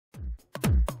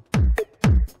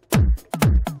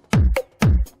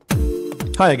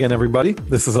Hi again, everybody.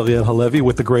 This is Ariel Halevi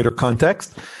with The Greater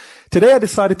Context. Today, I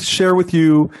decided to share with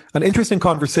you an interesting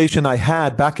conversation I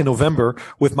had back in November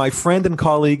with my friend and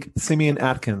colleague, Simeon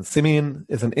Atkins. Simeon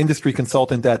is an industry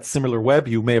consultant at SimilarWeb.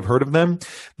 You may have heard of them.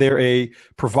 They're a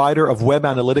provider of web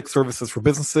analytics services for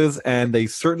businesses, and they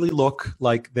certainly look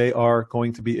like they are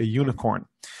going to be a unicorn.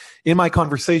 In my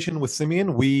conversation with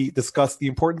Simeon, we discussed the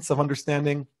importance of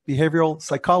understanding behavioral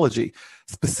psychology,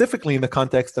 specifically in the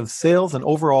context of sales and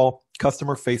overall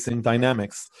customer-facing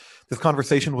dynamics. This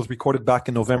conversation was recorded back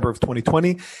in November of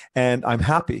 2020, and I'm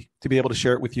happy to be able to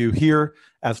share it with you here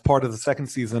as part of the second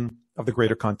season of The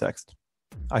Greater Context.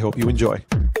 I hope you enjoy.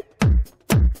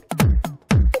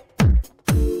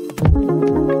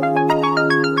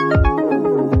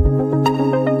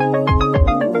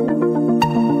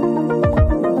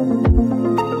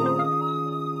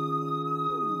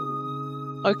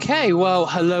 Okay, well,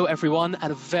 hello everyone,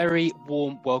 and a very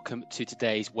warm welcome to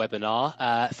today's webinar.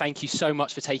 Thank you so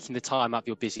much for taking the time out of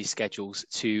your busy schedules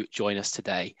to join us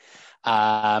today.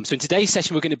 So in today's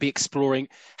session, we're going to be exploring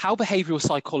how behavioral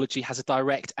psychology has a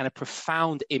direct and a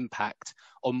profound impact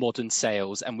on modern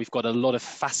sales, and we've got a lot of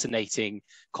fascinating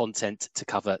content to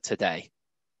cover today.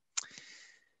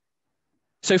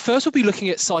 So first, we'll be looking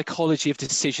at psychology of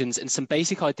decisions and some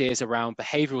basic ideas around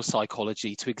behavioral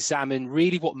psychology to examine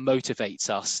really what motivates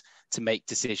us to make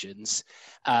decisions.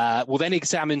 We'll then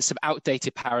examine some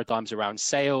outdated paradigms around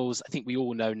sales. I think we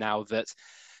all know now that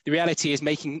the reality is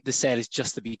making the sale is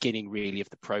just the beginning, really, of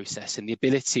the process, and the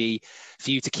ability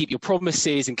for you to keep your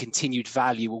promises and continued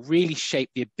value will really shape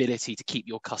the ability to keep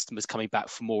your customers coming back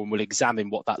for more, and we'll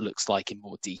examine what that looks like in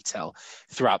more detail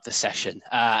throughout the session.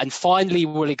 And finally,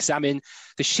 we'll examine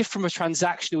the shift from a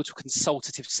transactional to a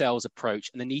consultative sales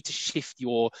approach and the need to shift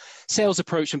your sales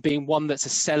approach from being one that's a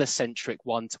seller-centric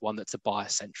one to one that's a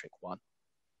buyer-centric one.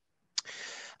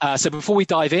 So before we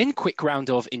dive in, quick round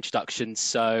of introductions.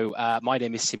 So my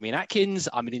name is Simeon Atkins.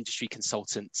 I'm an industry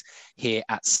consultant here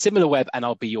at SimilarWeb, and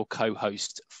I'll be your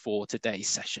co-host for today's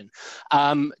session.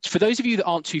 For those of you that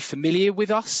aren't too familiar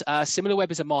with us, SimilarWeb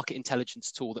is a market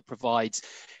intelligence tool that provides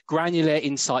granular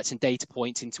insights and data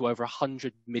points into over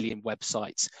 100 million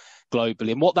websites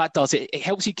globally. And what that does, it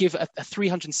helps you give a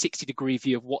 360-degree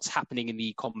view of what's happening in the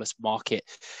e-commerce market,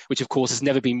 which of course has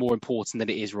never been more important than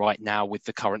it is right now with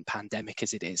the current pandemic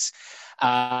as it is.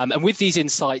 And with these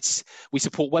insights, we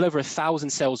support well over 1,000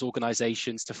 sales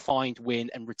organizations to find, win,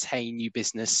 and retain new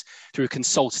business through a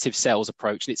consultative sales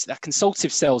approach. And it's that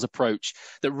consultative sales approach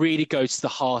that really goes to the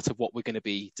heart of what we're going to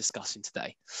be discussing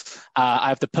today. I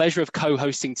have the pleasure of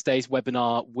co-hosting today's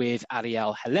webinar with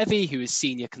Ariel Halevi, who is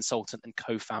senior consultant and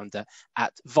co-founder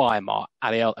at Vayomar.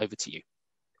 Ariel, over to you.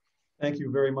 Thank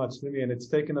you very much, Simeon. It's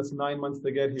taken us 9 months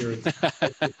to get here.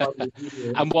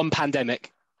 And one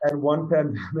pandemic.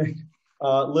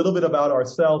 A little bit about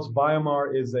ourselves.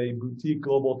 Vayomar is a boutique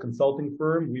global consulting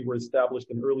firm. We were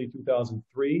established in early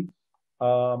 2003.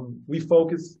 We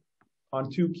focus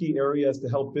on two key areas to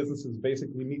help businesses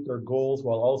basically meet their goals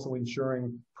while also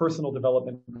ensuring personal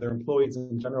development for their employees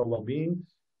and general well-being,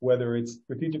 whether it's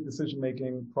strategic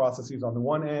decision-making processes on the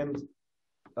one end,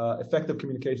 effective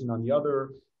communication on the other.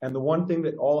 And the one thing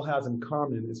that all has in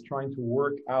common is trying to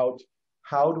work out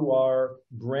how do our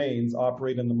brains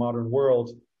operate in the modern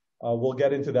world. We'll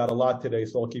get into that a lot today,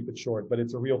 so I'll keep it short, but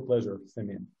it's a real pleasure,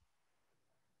 Simeon.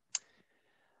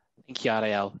 Thank you,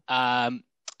 Ariel.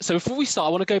 So before we start, I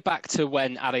want to go back to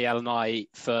when Ariel and I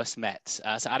first met.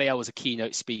 So Ariel was a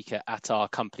keynote speaker at our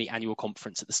company annual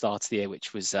conference at the start of the year,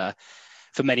 which was,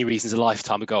 for many reasons, a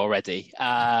lifetime ago already.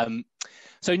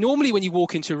 So normally when you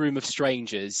walk into a room of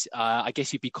strangers, I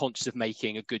guess you'd be conscious of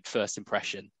making a good first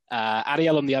impression.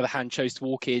 Ariel, on the other hand, chose to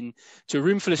walk in to a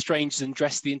room full of strangers and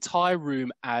dress the entire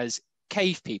room as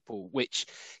cave people, which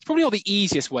is probably not the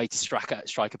easiest way to strike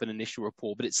up an initial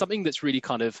rapport, but it's something that's really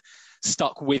kind of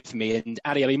stuck with me. And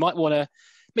Ariel, you might want to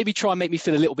maybe try and make me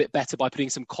feel a little bit better by putting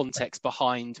some context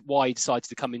behind why you decided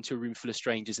to come into a room full of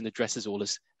strangers and address us all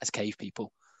as cave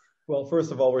people. Well,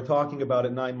 first of all, we're talking about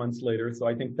it 9 months later, so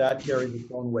I think that carries its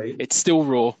own weight. It's still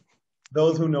raw.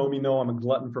 Those who know me know I'm a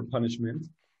glutton for punishment.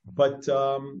 But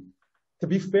to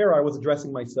be fair, I was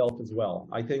addressing myself as well.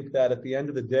 I think that at the end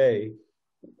of the day,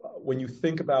 when you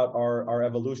think about our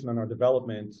evolution and our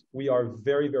development, we are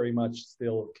very, very much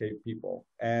still cave people.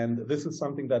 And this is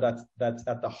something that's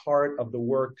at the heart of the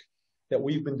work that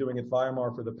we've been doing at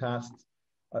Vayomar for the past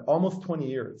almost 20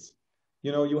 years.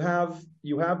 You know, you have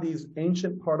these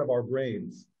ancient part of our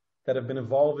brains that have been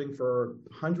evolving for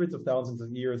hundreds of thousands of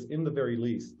years in the very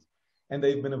least. And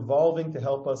they've been evolving to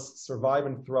help us survive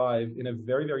and thrive in a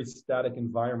very, very static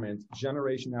environment,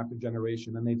 generation after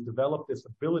generation. And they've developed this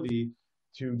ability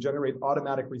to generate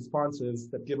automatic responses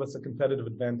that give us a competitive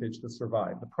advantage to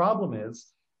survive. The problem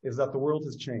is that the world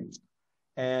has changed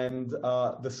and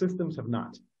the systems have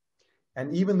not.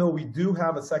 And even though we do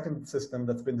have a second system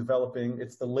that's been developing,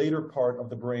 it's the later part of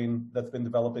the brain that's been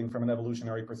developing from an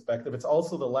evolutionary perspective. It's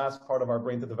also the last part of our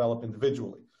brain to develop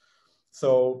individually.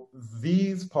 So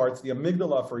these parts, the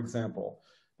amygdala, for example,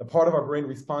 the part of our brain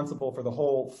responsible for the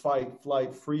whole fight,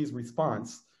 flight, freeze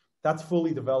response, that's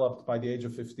fully developed by the age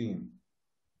of 15.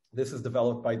 This is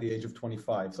developed by the age of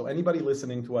 25. So anybody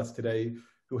listening to us today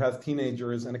who has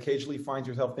teenagers and occasionally finds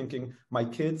yourself thinking, my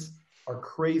kids are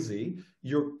crazy,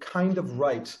 you're kind of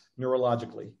right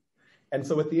neurologically. And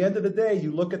so at the end of the day,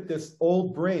 you look at this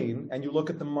old brain and you look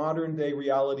at the modern day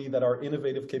reality that our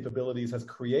innovative capabilities has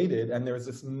created, and there's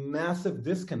this massive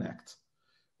disconnect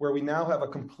where we now have a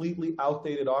completely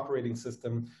outdated operating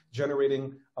system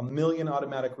generating 1 million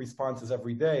automatic responses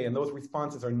every day. And those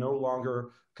responses are no longer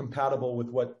compatible with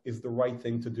what is the right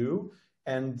thing to do.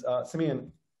 And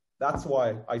Simeon, that's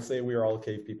why I say we are all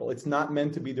cave people. It's not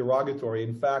meant to be derogatory.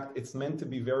 In fact, it's meant to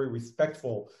be very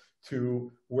respectful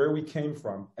to where we came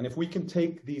from. And if we can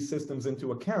take these systems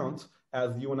into account,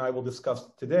 as you and I will discuss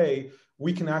today,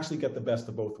 we can actually get the best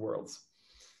of both worlds.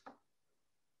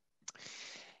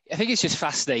 I think it's just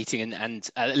fascinating and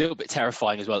a little bit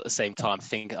terrifying as well at the same time. I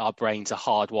think our brains are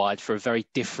hardwired for a very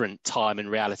different time and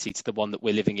reality to the one that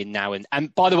we're living in now.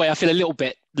 And by the way, I feel a little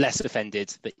bit less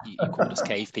offended that you called us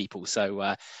cave people.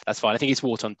 So that's fine. I think it's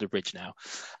water under the bridge now.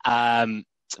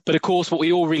 But of course, what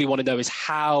we all really want to know is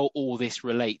how all this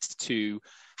relates to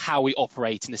how we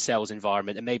operate in a sales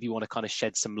environment. And maybe you want to kind of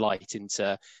shed some light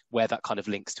into where that kind of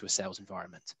links to a sales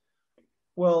environment.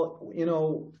 Well, you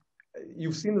know,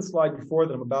 you've seen the slide before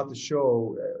that I'm about to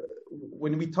show.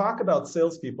 When we talk about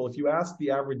salespeople, if you ask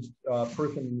the average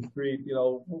person in the street, you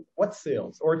know, what's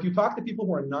sales? Or if you talk to people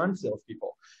who are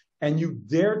non-salespeople and you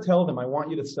dare tell them, I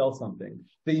want you to sell something,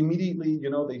 they immediately, you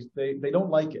know, they don't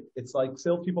like it. It's like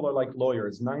salespeople are like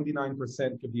lawyers.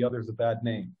 99% give the others a bad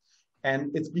name.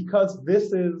 And it's because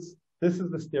this is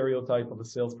the stereotype of a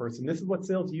salesperson. This is what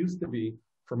sales used to be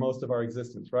for most of our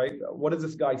existence, right? What is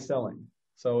this guy selling?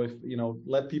 So if, you know,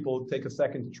 let people take a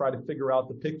second to try to figure out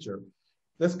the picture.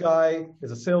 This guy is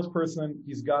a salesperson.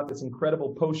 He's got this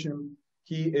incredible potion.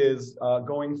 He is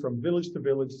going from village to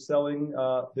village selling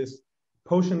this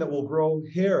potion that will grow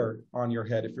hair on your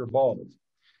head if you're bald.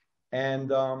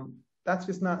 And that's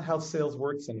just not how sales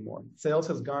works anymore. Sales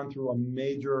has gone through a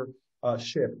major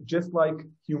shift. Just like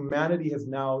humanity has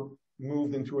now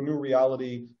moved into a new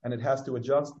reality and it has to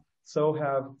adjust, so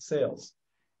have sales.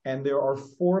 And there are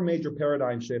 4 major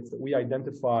paradigm shifts that we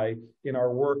identify in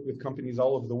our work with companies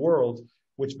all over the world,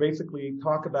 which basically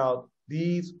talk about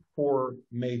these 4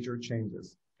 major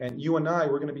changes. And you and I,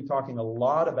 we're going to be talking a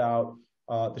lot about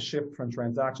the shift from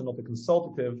transactional to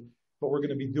consultative, but we're going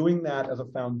to be doing that as a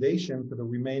foundation for the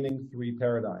remaining 3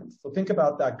 paradigms. So think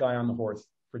about that guy on the horse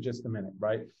for just a minute,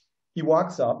 right? He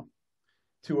walks up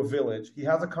to a village, he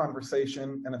has a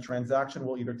conversation, and a transaction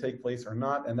will either take place or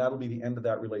not, and that'll be the end of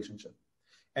that relationship.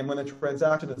 And when the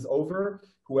transaction is over,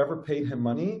 whoever paid him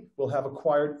money will have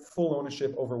acquired full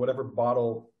ownership over whatever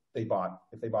bottle they bought,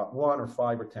 if they bought 1 or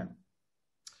 5 or 10.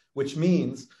 Which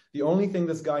means the only thing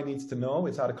this guy needs to know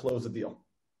is how to close a deal.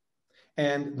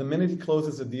 And the minute he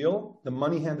closes a deal, the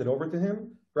money handed over to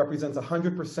him represents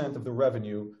 100% of the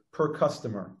revenue per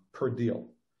customer, per deal.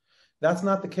 That's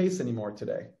not the case anymore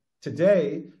today.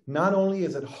 Today, not only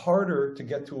is it harder to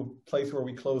get to a place where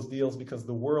we close deals because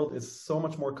the world is so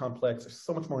much more complex, there's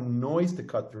so much more noise to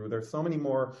cut through, there's so many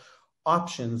more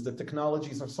options, the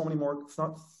technologies are so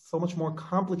much more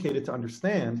complicated to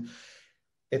understand.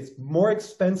 It's more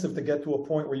expensive to get to a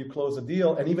point where you close a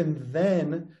deal, and even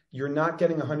then, you're not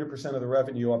getting 100% of the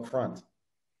revenue up front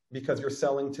because you're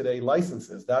selling today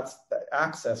licenses. That's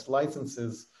access,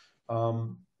 licenses,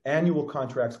 annual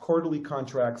contracts, quarterly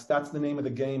contracts. That's the name of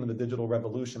the game in the digital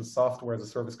revolution, software as a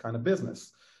service kind of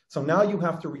business. So now you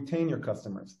have to retain your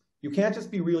customers. You can't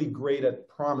just be really great at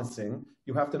promising.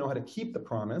 You have to know how to keep the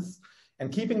promise.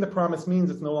 And keeping the promise means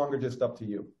it's no longer just up to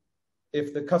you.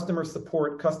 If the customer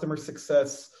support, customer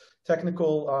success,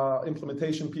 technical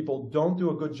implementation people don't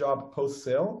do a good job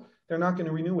post-sale, they're not going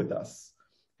to renew with us.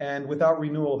 And without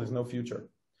renewal, there's no future.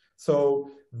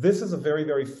 So this is a very,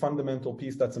 very fundamental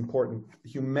piece that's important.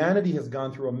 Humanity has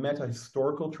gone through a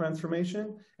meta-historical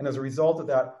transformation, and as a result of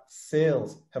that,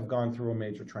 sales have gone through a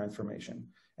major transformation.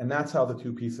 And that's how the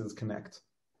 2 pieces connect.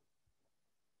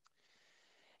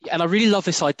 Yeah, and I really love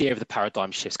this idea of the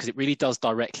paradigm shifts because it really does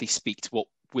directly speak to what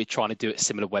we're trying to do at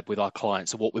SimilarWeb with our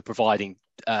clients, or what we're providing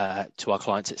to our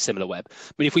clients at SimilarWeb.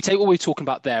 But if we take what we're talking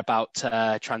about there about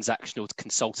transactional to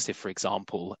consultative, for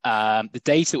example, the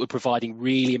data that we're providing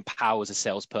really empowers a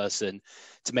salesperson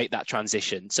to make that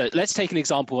transition. So let's take an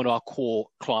example on our core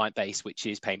client base, which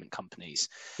is payment companies.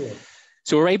 Sure.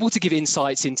 So we're able to give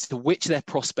insights into which their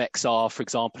prospects are, for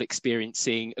example,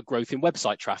 experiencing a growth in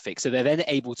website traffic. So they're then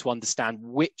able to understand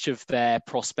which of their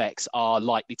prospects are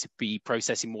likely to be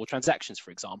processing more transactions,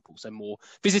 for example. So more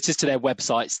visitors to their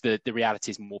websites, the reality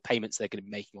is more payments they're going to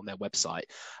be making on their website,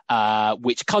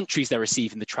 which countries they're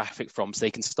receiving the traffic from, so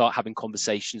they can start having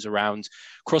conversations around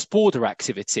cross-border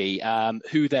activity,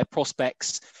 who their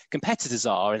prospects' competitors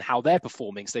are and how they're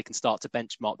performing, so they can start to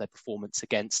benchmark their performance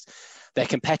against their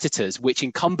competitors, which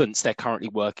incumbents they're currently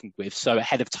working with. So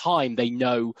ahead of time, they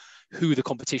know who the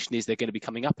competition is they're going to be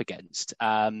coming up against.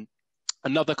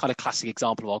 Another kind of classic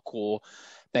example of our core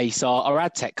base are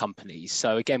ad tech companies.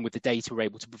 So again, with the data, we're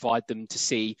able to provide them to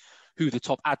see who the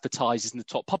top advertisers and the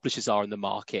top publishers are in the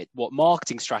market, what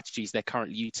marketing strategies they're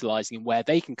currently utilizing, and where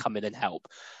they can come in and help.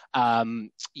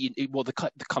 What the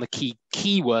kind of key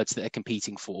keywords that they're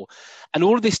competing for. And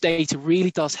all of this data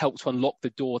really does help to unlock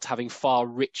the door to having far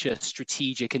richer,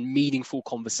 strategic and meaningful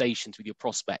conversations with your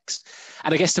prospects.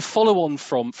 And I guess to follow on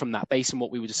from that, based on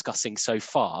what we were discussing so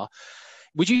far,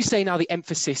 would you say now the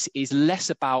emphasis is less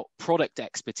about product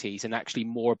expertise and actually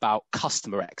more about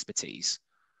customer expertise?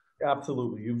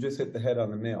 Absolutely. You've just hit the head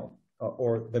on the nail,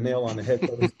 or the nail on the head.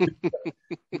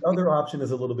 The other option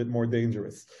is a little bit more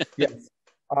dangerous. Yes.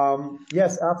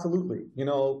 Yes, absolutely. You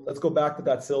know, let's go back to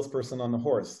that salesperson on the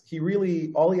horse.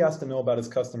 All he has to know about his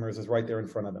customers is right there in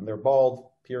front of them. They're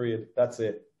bald, period. That's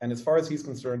it. And as far as he's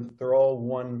concerned, they're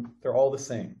all the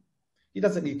same. He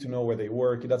doesn't need to know where they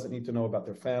work. He doesn't need to know about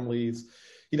their families.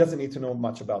 He doesn't need to know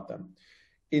much about them.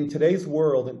 In today's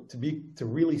world, to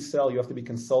really sell, you have to be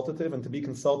consultative, and to be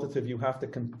consultative, you have to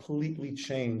completely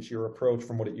change your approach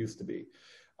from what it used to be.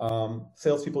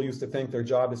 Salespeople used to think their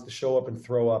job is to show up and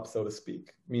throw up, so to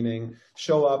speak, meaning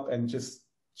show up and just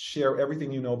share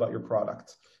everything you know about your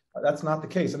product. That's not the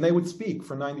case, and they would speak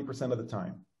for 90% of the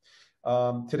time.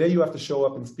 Today, you have to show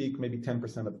up and speak maybe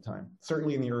 10% of the time,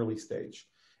 certainly in the early stage.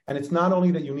 And it's not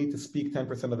only that you need to speak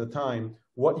 10% of the time,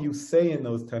 what you say in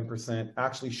those 10%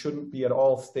 actually shouldn't be at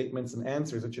all statements and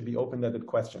answers. It should be open-ended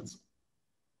questions.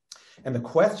 And the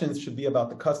questions should be about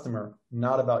the customer,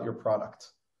 not about your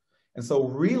product. And so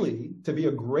really, to be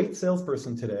a great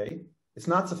salesperson today, it's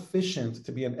not sufficient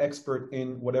to be an expert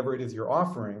in whatever it is you're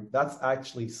offering. That's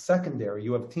actually secondary.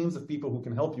 You have teams of people who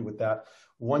can help you with that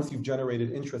once you've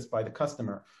generated interest by the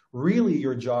customer. Really,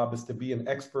 your job is to be an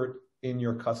expert in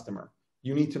your customer.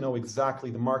 You need to know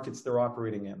exactly the markets they're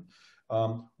operating in.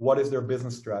 What is their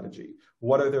business strategy?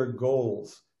 What are their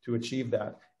goals to achieve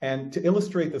that? And to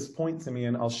illustrate this point,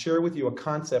 Simeon, I'll share with you a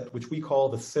concept which we call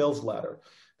the sales ladder.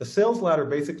 The sales ladder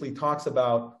basically talks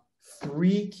about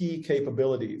 3 key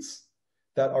capabilities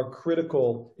that are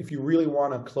critical if you really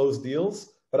want to close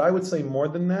deals. But I would say more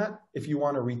than that, if you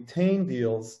want to retain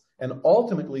deals, and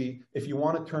ultimately, if you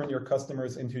want to turn your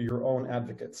customers into your own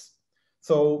advocates.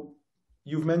 So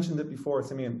you've mentioned it before,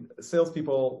 Simeon.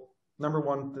 Salespeople, number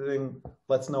one thing,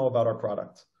 let's know about our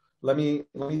product. Simeon,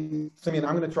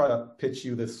 I'm going to try to pitch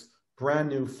you this brand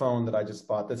new phone that I just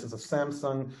bought. This is a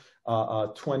Samsung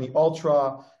 20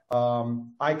 Ultra.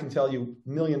 I can tell you a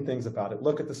million things about it.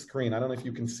 Look at the screen. I don't know if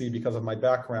you can see because of my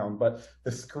background, but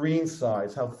the screen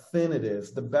size, how thin it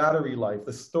is, the battery life,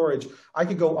 the storage. I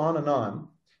could go on.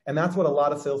 And that's what a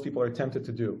lot of salespeople are tempted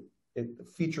to do,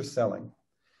 feature selling.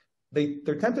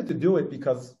 They're tempted to do it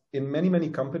because in many, many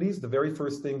companies, the very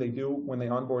first thing they do when they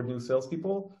onboard new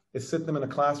salespeople is sit them in a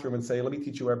classroom and say, let me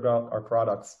teach you about our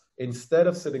products, instead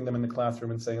of sitting them in the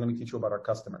classroom and saying, let me teach you about our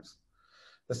customers.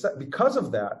 Because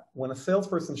of that, when a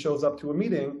salesperson shows up to a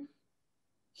meeting,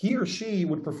 he or she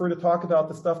would prefer to talk about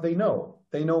the stuff they know.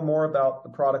 They know more about the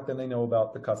product than they know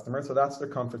about the customer. So that's their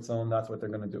comfort zone. That's what they're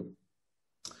going to do.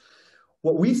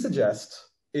 What we suggest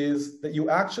is that you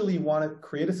actually want to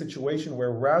create a situation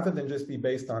where rather than just be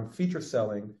based on feature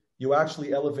selling, you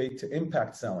actually elevate to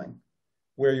impact selling,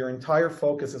 where your entire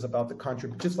focus is about the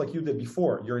contribution, just like you did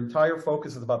before. Your entire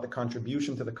focus is about the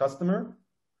contribution to the customer.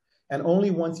 And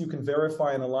only once you can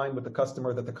verify and align with the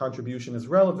customer that the contribution is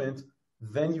relevant,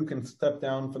 then you can step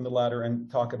down from the ladder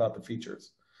and talk about the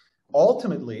features.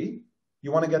 Ultimately,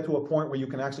 you want to get to a point where you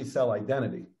can actually sell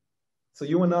identity. So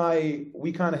you and I,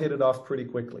 we kind of hit it off pretty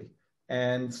quickly.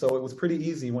 And so it was pretty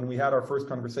easy when we had our first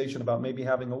conversation about maybe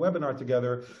having a webinar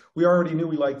together. We already knew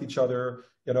we liked each other.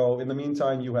 You know, in the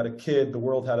meantime, you had a kid, the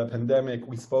world had a pandemic.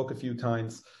 We spoke a few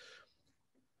times.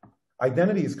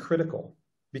 Identity is critical.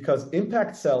 because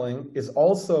impact selling is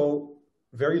also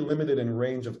very limited in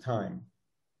range of time.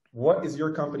 What is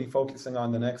your company focusing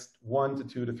on the next 1 to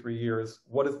 2 to 3 years?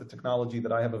 What is the technology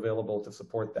that I have available to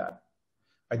support that?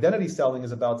 Identity selling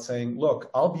is about saying, look,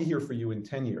 I'll be here for you in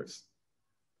 10 years.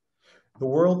 The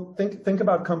world, think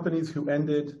about companies who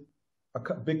ended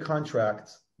a big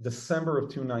contract December of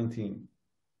 2019.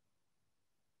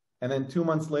 And then 2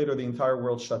 months later, the entire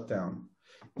world shut down.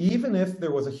 Even if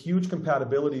there was a huge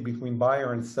compatibility between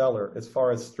buyer and seller as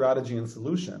far as strategy and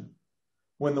solution,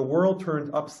 when the world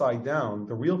turned upside down,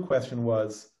 the real question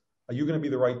was, are you going to be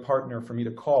the right partner for me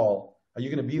to call? Are you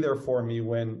going to be there for me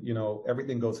when,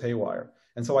 everything goes haywire?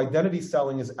 And so identity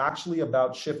selling is actually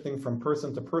about shifting from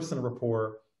person to person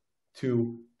rapport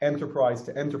to enterprise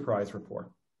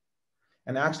rapport,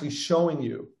 and actually showing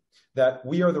you that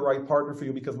we are the right partner for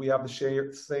you because we have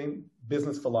the same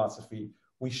business philosophy.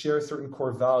 We share certain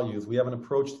core values. We have an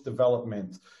approach to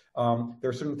development. There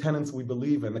are certain tenets we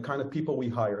believe in, the kind of people we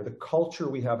hire, the culture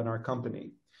we have in our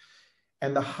company.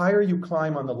 And the higher you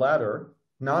climb on the ladder,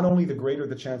 not only the greater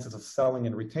the chances of selling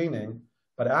and retaining,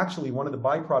 but actually one of the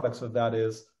byproducts of that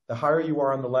is the higher you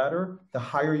are on the ladder, the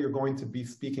higher you're going to be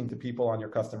speaking to people on your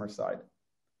customer side.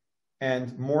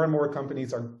 And more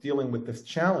companies are dealing with this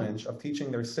challenge of teaching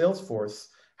their sales force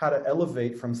how to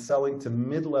elevate from selling to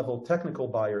mid-level technical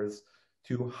buyers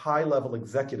to high-level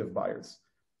executive buyers.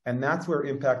 And that's where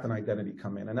impact and identity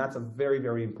come in. And that's a very,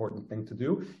 very important thing to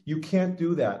do. You can't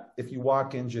do that if you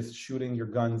walk in just shooting your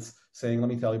guns, saying, let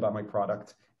me tell you about my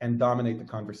product, and dominate the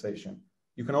conversation.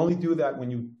 You can only do that when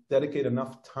you dedicate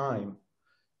enough time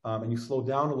and you slow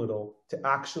down a little to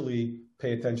actually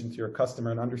pay attention to your customer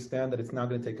and understand that it's now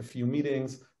going to take a few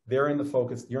meetings. They're in the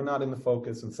focus, you're not in the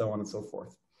focus, and so on and so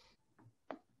forth.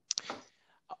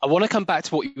 I want to come back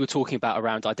to what you were talking about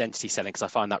around identity selling, because I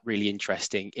find that really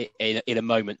interesting in a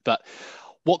moment. But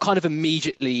what kind of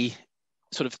immediately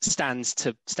sort of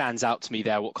stands out to me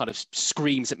there, what kind of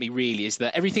screams at me really, is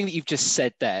that everything that you've just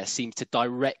said there seems to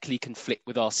directly conflict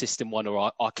with our system one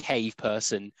or our cave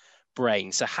person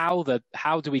brain. So how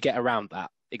do we get around that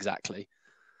exactly?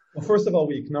 Well, first of all,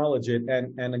 we acknowledge it,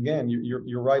 and again,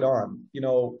 you're right on.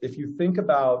 If you think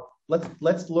about,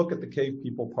 let's look at the cave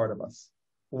people part of us.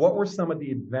 What were some of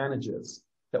the advantages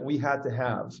that we had to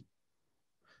have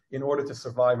in order to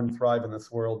survive and thrive in this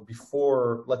world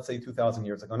before, let's say, 2,000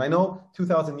 years ago? And I know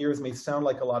 2,000 years may sound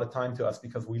like a lot of time to us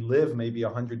because we live maybe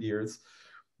 100 years,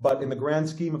 but in the grand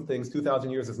scheme of things, 2,000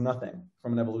 years is nothing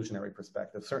from an evolutionary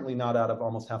perspective, certainly not out of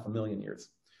almost 500,000 years.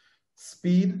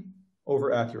 Speed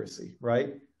over accuracy,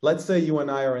 right? Let's say you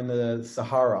and I are in the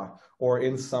Sahara or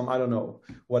in some, I don't know,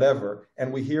 whatever,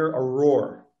 and we hear a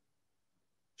roar.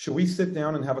 Should we sit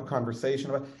down and have a conversation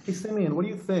about, hey, Simeon, what do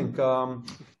you think?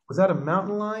 Was that a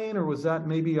mountain lion, or was that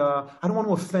maybe, I don't want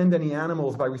to offend any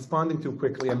animals by responding too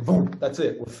quickly, and boom, that's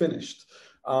it, we're finished.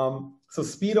 So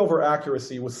speed over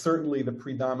accuracy was certainly the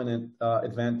predominant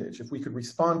advantage. If we could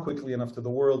respond quickly enough to the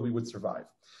world, we would survive.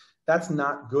 That's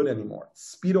not good anymore.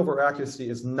 Speed over accuracy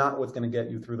is not what's going to get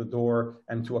you through the door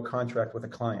and to a contract with a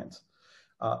client.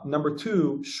 Number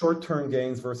two, short-term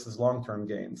gains versus long-term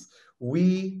gains.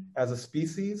 We, as a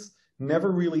species,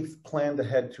 never really planned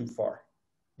ahead too far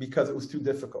because it was too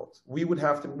difficult. We would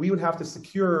have to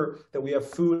secure that we have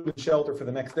food and shelter for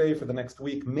the next day, for the next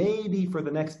week, maybe for the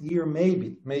next year,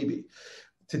 maybe.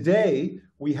 Today,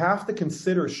 we have to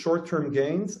consider short-term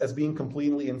gains as being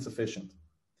completely insufficient.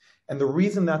 And the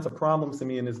reason that's a problem,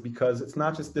 Simeon, is because it's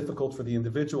not just difficult for the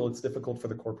individual, it's difficult for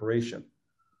the corporation.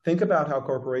 Think about how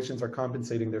corporations are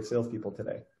compensating their salespeople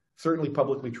today, certainly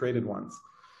publicly traded ones.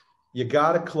 You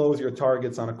got to close your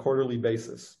targets on a quarterly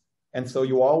basis. And so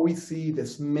you always see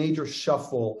this major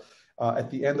shuffle at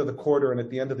the end of the quarter and at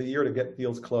the end of the year to get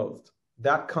deals closed.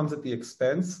 That comes at the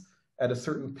expense at a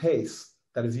certain pace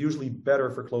that is usually better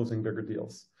for closing bigger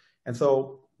deals. And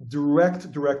so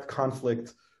direct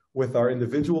conflict with our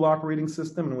individual operating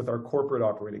system and with our corporate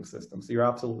operating system. So you're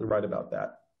absolutely right about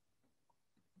that.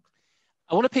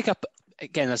 I want to pick up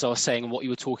again, as I was saying, what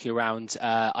you were talking around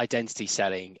identity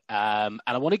selling. And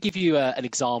I want to give you an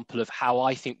example of how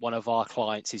I think one of our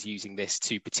clients is using this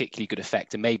to particularly good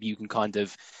effect. And maybe you can kind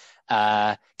of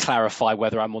clarify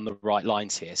whether I'm on the right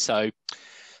lines here. So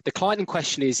the client in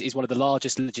question is one of the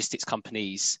largest logistics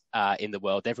companies in the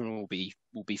world. Everyone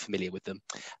will be familiar with them.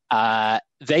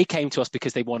 They came to us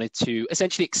because they wanted to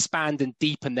essentially expand and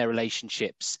deepen their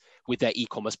relationships with their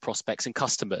e-commerce prospects and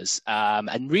customers,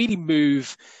 and really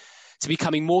move to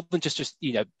becoming more than just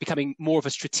becoming more of a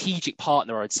strategic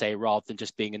partner, I'd say, rather than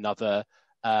just being another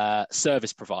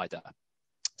service provider.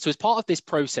 So as part of this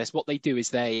process, what they do is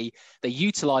they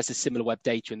utilize the similar web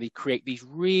data, and they create these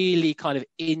really kind of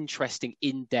interesting,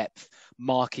 in-depth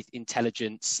market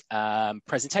intelligence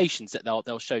presentations that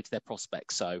they'll show to their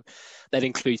prospects. So they'll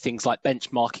include things like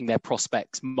benchmarking their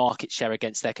prospects' market share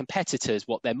against their competitors,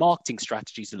 what their marketing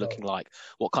strategies are looking like,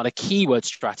 what kind of keyword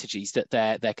strategies that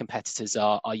their competitors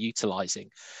are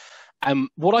utilizing. And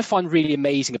what I find really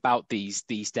amazing about these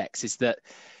decks is that,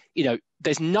 you know,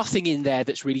 there's nothing in there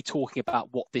that's really talking about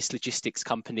what this logistics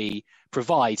company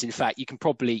provides. In fact, you can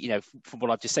probably, you know, from what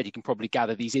I've just said, you can probably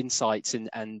gather these insights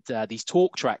and these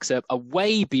talk tracks are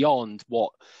way beyond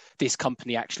what this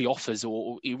company actually offers,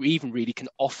 or even really can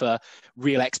offer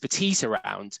real expertise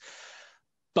around.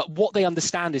 But what they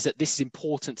understand is that this is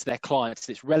important to their clients,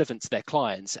 it's relevant to their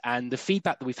clients. And the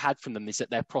feedback that we've had from them is that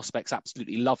their prospects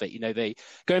absolutely love it. You know,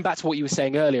 going back to what you were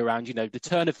saying earlier around, you know, the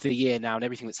turn of the year now and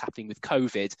everything that's happening with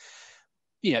COVID,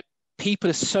 you know, people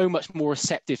are so much more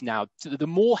receptive now. The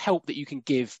more help that you can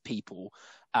give people,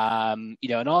 you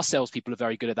know, and our salespeople are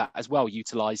very good at that as well,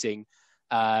 utilizing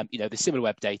you know, the similar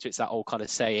web data. It's that old kind of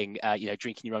saying, you know,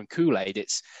 drinking your own Kool-Aid.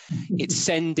 It's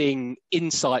sending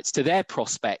insights to their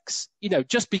prospects, you know,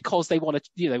 just because they want to,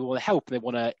 you know, they want to help, and they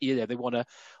want to, you know, they want to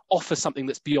offer something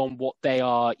that's beyond what they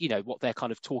are, you know, what they're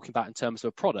kind of talking about in terms of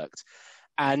a product.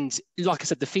 And like I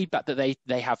said, the feedback that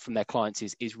they have from their clients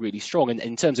is really strong. And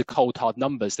in terms of cold hard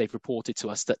numbers, they've reported to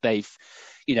us that they've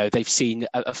seen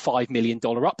a $5 million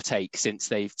uptake since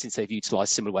they've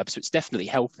utilized similar web. So it's definitely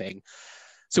helping.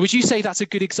 So would you say that's a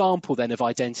good example then of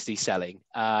identity selling?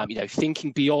 You know,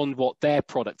 thinking beyond what their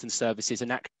product and service is,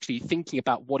 and actually thinking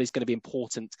about what is going to be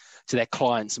important to their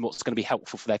clients and what's going to be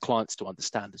helpful for their clients to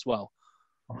understand as well.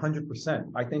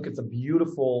 100%. I think it's a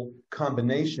beautiful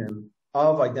combination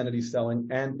of identity selling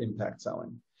and impact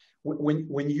selling.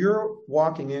 When you're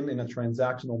walking in a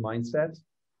transactional mindset,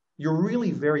 you're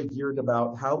really very geared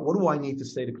about what do I need to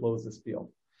say to close this deal?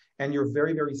 And you're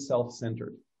very, very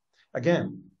self-centered.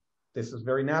 Again, this is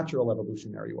very natural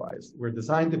evolutionary wise. We're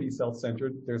designed to be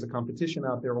self-centered. There's a competition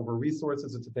out there over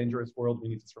resources. It's a dangerous world. We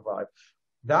need to survive.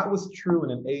 That was true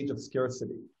in an age of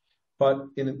scarcity. But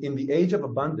in the age of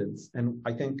abundance, and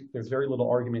I think there's very little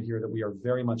argument here that we are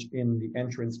very much in the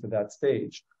entrance to that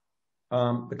stage,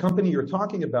 the company you're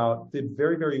talking about did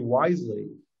very, very wisely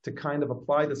to kind of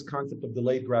apply this concept of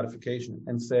delayed gratification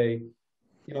and say,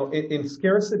 you know, in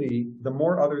scarcity, the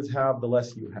more others have, the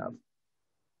less you have.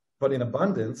 But in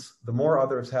abundance, the more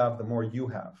others have, the more you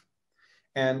have.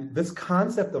 And this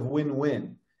concept of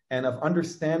win-win and of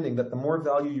understanding that the more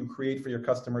value you create for your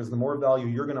customers, the more value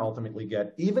you're going to ultimately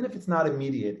get, even if it's not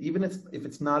immediate, even if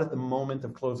it's not at the moment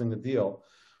of closing the deal,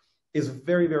 is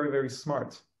very, very, very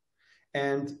smart.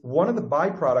 And one of the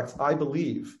byproducts, I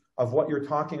believe, of what you're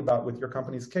talking about with your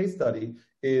company's case study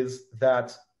is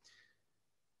that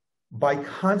by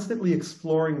constantly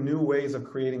exploring new ways of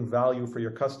creating value for your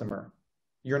customer,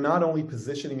 you're not only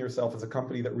positioning yourself as a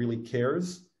company that really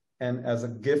cares and as a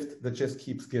gift that just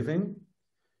keeps giving,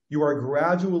 you are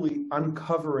gradually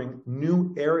uncovering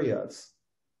new areas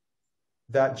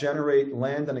that generate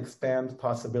land and expand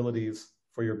possibilities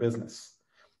for your business.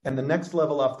 And the next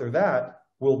level after that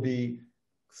will be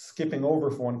skipping over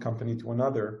from one company to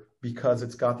another because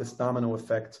it's got this domino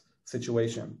effect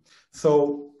situation.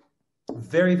 So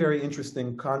very, very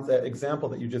interesting example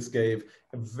that you just gave.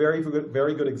 A very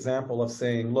good example of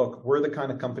saying, look, we're the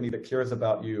kind of company that cares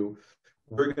about you.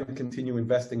 We're going to continue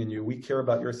investing in you. We care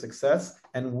about your success,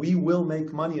 and we will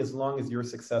make money as long as you're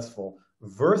successful.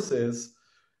 Versus,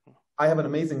 I have an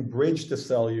amazing bridge to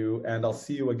sell you, and I'll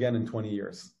see you again in 20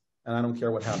 years, and I don't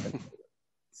care what happens.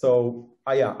 So,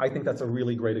 yeah, I think that's a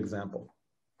really great example.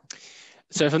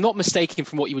 So if I'm not mistaken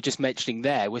from what you were just mentioning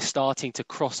there, we're starting to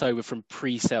cross over from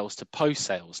pre-sales to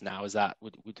post-sales now. Is that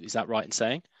right in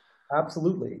saying?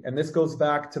 Absolutely. And this goes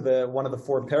back to one of the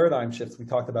 4 paradigm shifts we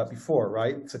talked about before,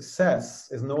 right? Success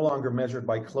is no longer measured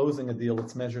by closing a deal,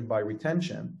 it's measured by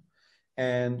retention.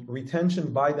 And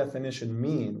retention by definition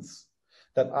means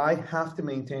that I have to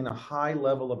maintain a high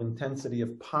level of intensity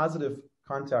of positive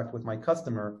contact with my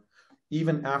customer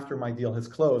even after my deal has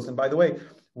closed. And by the way,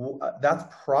 that's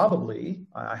probably,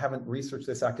 I haven't researched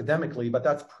this academically, but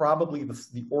that's probably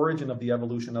the origin of the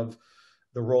evolution of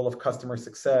the role of customer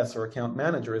success or account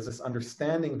manager, is this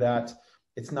understanding that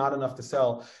it's not enough to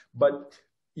sell. But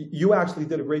you actually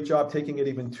did a great job taking it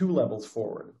even 2 levels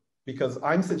forward, because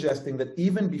I'm suggesting that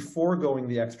even before going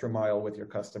the extra mile with your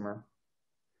customer,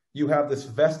 you have this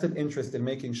vested interest in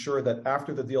making sure that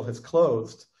after the deal has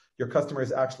closed, your customer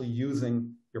is actually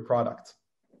using your product.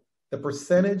 The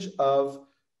percentage of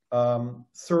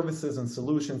services and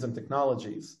solutions and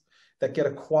technologies that get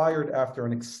acquired after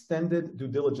an extended due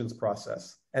diligence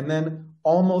process and then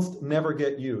almost never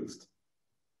get used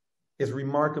is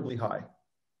remarkably high.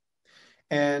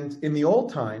 And in the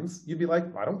old times, you'd be like,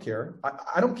 I don't care.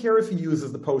 I don't care if he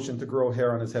uses the potion to grow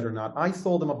hair on his head or not. I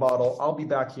sold him a bottle. I'll be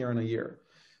back here in a year.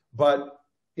 But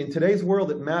in today's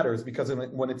world, it matters, because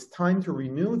when it's time to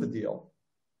renew the deal,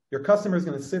 your customer is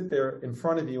going to sit there in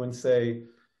front of you and say,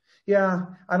 yeah,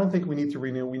 I don't think we need to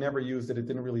renew. We never used it. It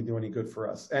didn't really do any good for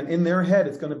us. And in their head,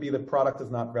 it's going to be the product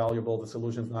is not valuable. The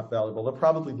solution is not valuable. They'll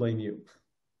probably blame you,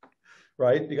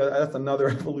 right? Because that's another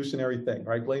evolutionary thing,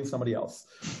 right? Blame somebody else.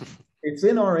 It's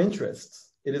in our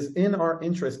interests. It is in our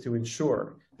interest to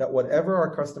ensure that whatever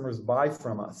our customers buy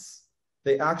from us,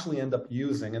 they actually end up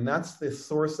using. And that's the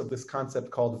source of this concept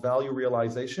called value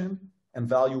realization and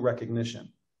value recognition.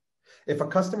 If a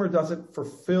customer doesn't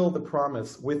fulfill the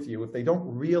promise with you, if they don't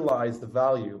realize the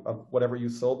value of whatever you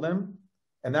sold them,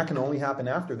 and that can only happen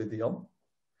after the deal,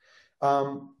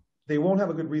 they won't have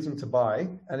a good reason to buy.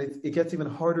 And it gets even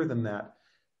harder than that.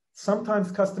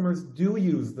 Sometimes customers do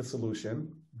use the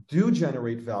solution, do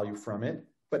generate value from it,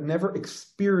 but never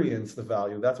experience the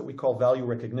value. That's what we call value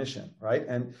recognition, right?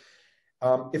 And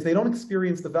if they don't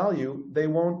experience the value, they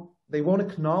won't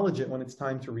acknowledge it when it's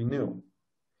time to renew.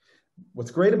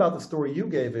 What's great about the story you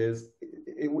gave is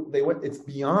it's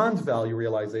beyond value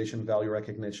realization, value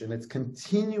recognition. It's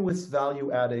continuous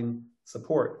value adding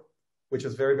support, which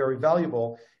is very, very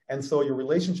valuable. And so your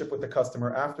relationship with the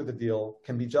customer after the deal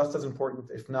can be just as important,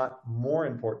 if not more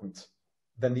important,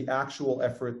 than the actual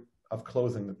effort of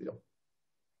closing the deal.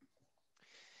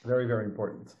 Very, very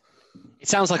important. It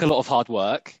sounds like a lot of hard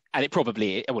work, and it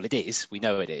probably, well, it is. We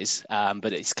know it is,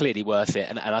 but it's clearly worth it.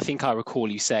 And I think I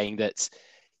recall you saying that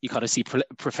you kind of see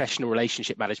professional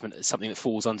relationship management as something that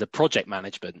falls under project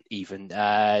management even.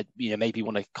 Maybe you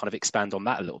want to kind of expand on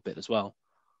that a little bit as well.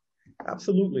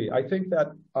 Absolutely. I think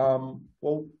that,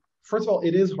 well, first of all,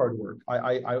 it is hard work.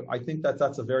 I think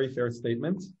that's a very fair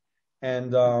statement.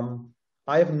 And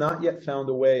I have not yet found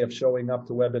a way of showing up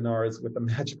to webinars with a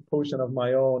magic potion of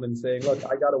my own and saying, look,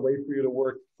 I got a way for you to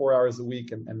work 4 hours a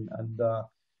week and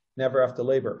never have to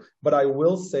labor. But I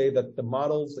will say that the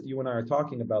models that you and I are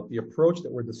talking about, the approach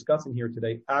that we're discussing here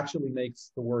today, actually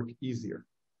makes the work easier.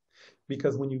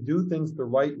 Because when you do things the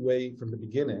right way from the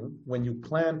beginning, when you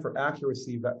plan for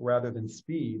accuracy rather than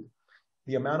speed,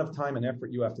 the amount of time and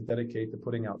effort you have to dedicate to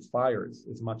putting out fires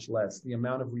is much less. The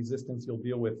amount of resistance you'll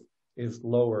deal with is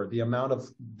lower. The amount of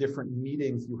different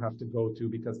meetings you have to go to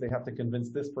because they have to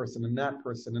convince this person and that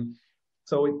person. And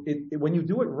so when you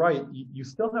do it right, you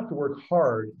still have to work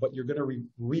hard, but you're going to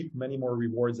reap many more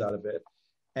rewards out of it.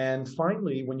 And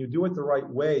finally, when you do it the right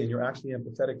way and you're actually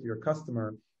empathetic to your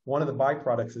customer, one of the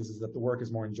byproducts is that the work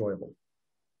is more enjoyable.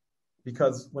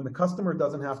 Because when the customer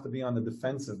doesn't have to be on the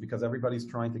defensive because everybody's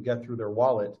trying to get through their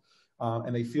wallet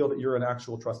and they feel that you're an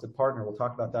actual trusted partner, we'll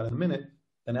talk about that in a minute,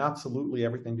 then absolutely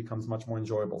everything becomes much more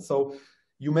enjoyable. So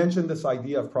you mentioned this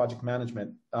idea of project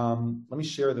management. Let me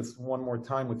share this one more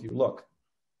time with you. Look,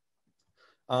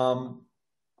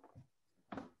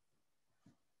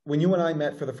 when you and I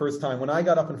met for the first time, when I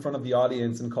got up in front of the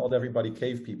audience and called everybody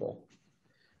cave people,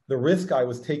 the risk I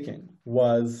was taking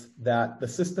was that the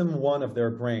system one of their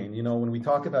brain, when we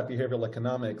talk about behavioral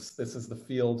economics, this is the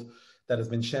field that has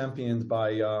been championed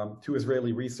by two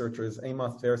Israeli researchers,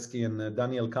 Amos Tversky and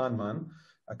Daniel Kahneman.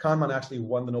 Kahneman actually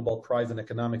won the Nobel Prize in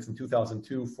economics in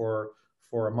 2002 for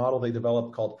a model they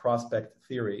developed called prospect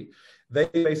theory. They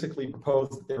basically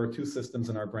proposed that there are two systems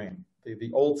in our brain.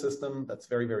 The old system that's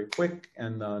very, very quick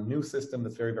and the new system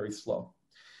that's very, very slow.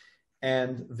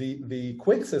 And the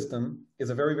quick system is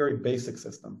a very, very basic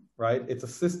system, right? It's a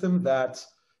system that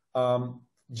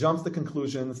jumps to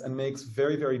conclusions and makes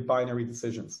very, very binary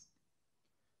decisions.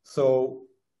 So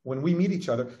when we meet each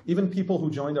other, even people who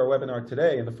joined our webinar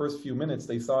today, in the first few minutes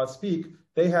they saw us speak,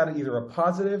 they had either a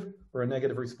positive or a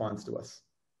negative response to us,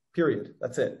 period.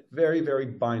 That's it. Very, very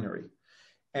binary.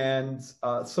 And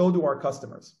so do our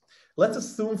customers. Let's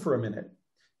assume for a minute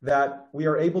that we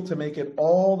are able to make it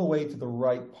all the way to the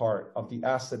right part of the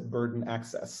asset burden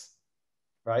axis,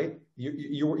 right?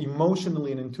 You're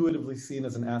emotionally and intuitively seen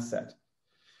as an asset.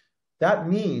 That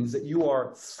means that you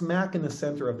are smack in the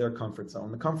center of their comfort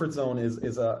zone. The comfort zone is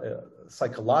a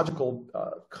psychological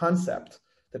concept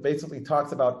that basically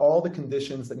talks about all the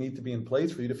conditions that need to be in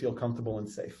place for you to feel comfortable and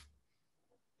safe.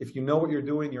 If you know what you're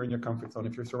doing, you're in your comfort zone.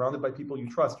 If you're surrounded by people you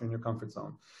trust, you're in your comfort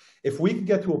zone. If we could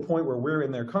get to a point where we're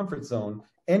in their comfort zone,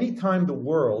 anytime the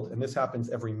world, and this happens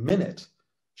every minute,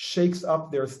 shakes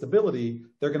up their stability,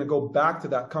 they're going to go back to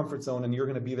that comfort zone and you're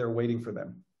going to be there waiting for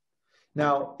them.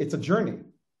 Now, it's a journey.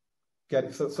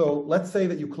 So let's say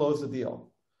that you close the deal.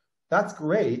 That's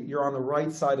great. You're on the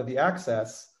right side of the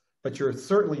axis, but you're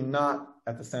certainly not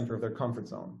at the center of their comfort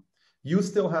zone. You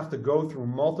still have to go through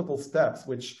multiple steps,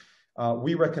 which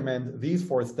we recommend these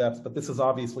 4 steps, but this is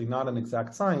obviously not an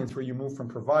exact science, where you move from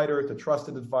provider to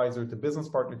trusted advisor to business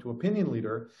partner to opinion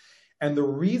leader. And the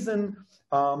reason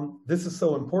this is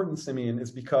so important, Simeon,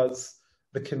 is because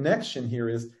the connection here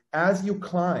is, as you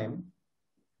climb,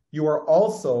 you are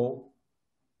also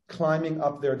climbing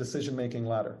up their decision-making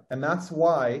ladder. And that's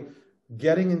why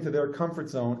getting into their comfort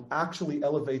zone actually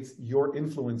elevates your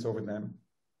influence over them.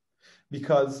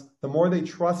 Because the more they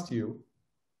trust you,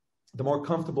 the more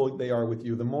comfortable they are with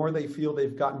you, the more they feel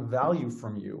they've gotten value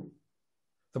from you,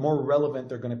 the more relevant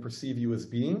they're going to perceive you as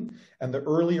being. And the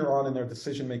earlier on in their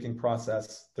decision-making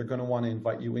process, they're going to want to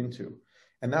invite you into.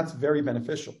 And that's very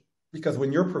beneficial, because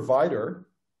when you're provider,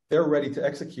 they're ready to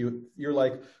execute. You're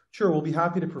like, sure, we'll be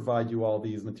happy to provide you all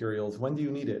these materials. When do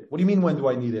you need it? What do you mean, when do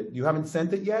I need it? You haven't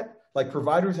sent it yet? Like,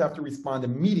 providers have to respond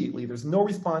immediately. There's no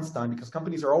response time because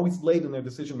companies are always late in their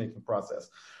decision-making process.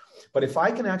 But if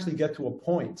I can actually get to a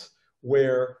point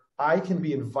where I can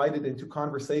be invited into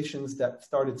conversations that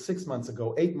started 6 months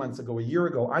ago, 8 months ago, a year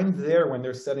ago, I'm there when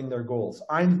they're setting their goals.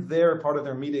 I'm there, part of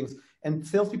their meetings, and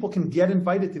salespeople can get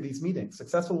invited to these meetings.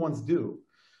 Successful ones do.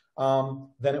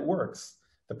 Then it works.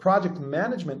 The project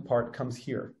management part comes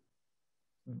here.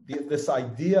 This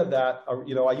idea that,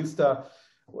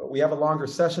 we have a longer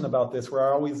session about this where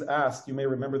I always ask, you may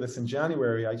remember this in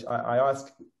January, I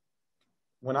asked,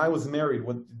 when I was married,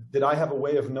 did I have a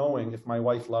way of knowing if my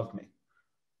wife loved me?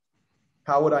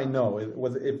 How would I know?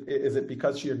 Is it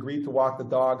because she agreed to walk the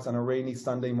dogs on a rainy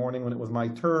Sunday morning when it was my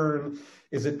turn?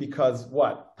 Is it because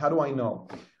what? How do I know?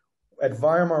 At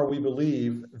Vayomar, we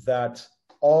believe that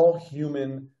all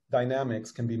human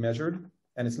dynamics can be measured.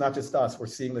 And it's not just us. We're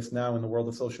seeing this now in the world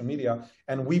of social media.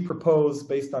 And we propose,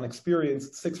 based on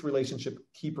experience, 6 relationship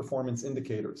key performance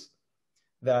indicators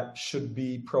that should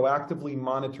be proactively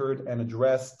monitored and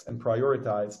addressed and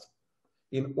prioritized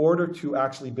in order to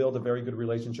actually build a very good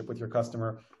relationship with your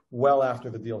customer well after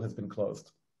the deal has been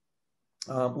closed.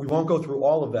 We won't go through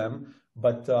all of them,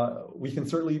 but we can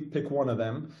certainly pick one of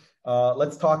them.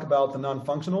 Let's talk about the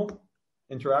non-functional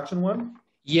interaction one.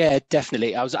 Yeah,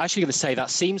 definitely. I was actually going to say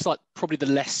that seems like probably the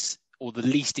less or the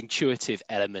least intuitive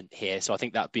element here. So I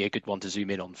think that'd be a good one to zoom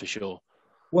in on for sure.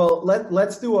 Well,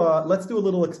 let's do a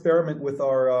little experiment with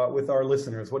our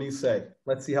listeners. What do you say?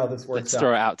 Let's see how this works. Let's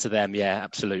throw it out to them. Yeah,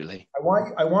 absolutely. I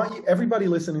want you, everybody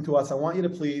listening to us, I want you to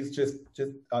please just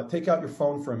take out your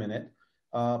phone for a minute.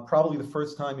 Probably the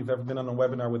first time you've ever been on a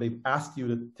webinar where they've asked you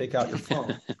to take out your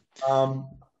phone.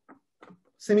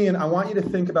 Simeon, I want you to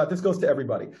think about, this goes to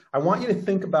everybody. I want you to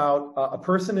think about a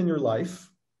person in your life,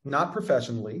 not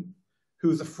professionally,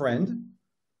 who's a friend,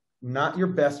 not your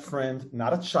best friend,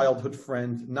 not a childhood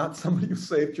friend, not somebody who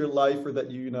saved your life or that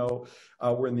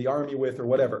were in the army with or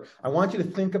whatever. I want you to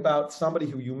think about somebody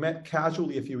who you met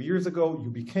casually a few years ago, you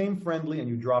became friendly, and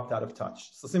you dropped out of touch.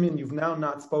 So Simeon, you've now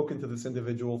not spoken to this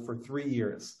individual for 3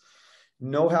 years.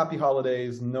 No happy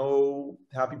holidays, no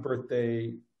happy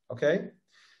birthday, okay?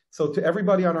 So to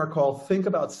everybody on our call, think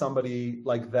about somebody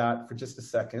like that for just a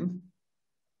second.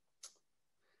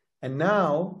 And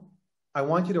now I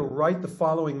want you to write the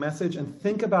following message and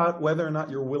think about whether or not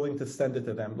you're willing to send it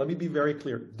to them. Let me be very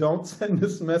clear. Don't send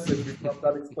this message before I'm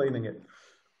not explaining it.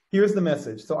 Here's the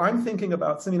message. So I'm thinking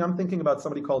about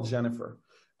somebody called Jennifer.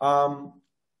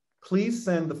 Please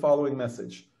send the following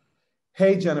message.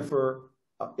 Hey, Jennifer.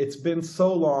 It's been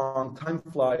so long, time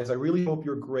flies. I really hope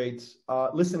you're great.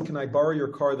 Listen, can I borrow your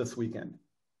car this weekend?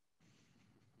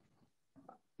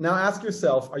 Now ask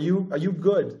yourself, are you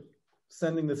good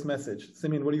sending this message?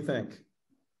 Simeon, what do you think?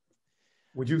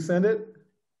 Would you send it?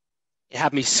 It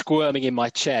had me squirming in my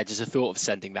chair just the thought of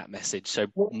sending that message. So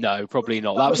no, probably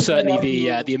not. That was certainly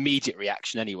the immediate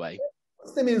reaction anyway.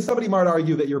 I mean, somebody might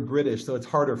argue that you're British, so it's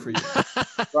harder for you,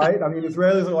 right? I mean,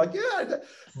 Israelis are like, yeah,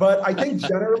 but I think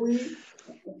generally,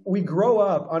 we grow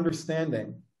up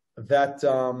understanding that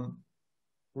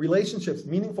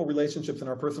meaningful relationships in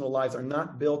our personal lives are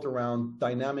not built around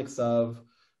dynamics of,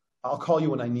 I'll call you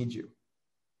when I need you.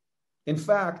 In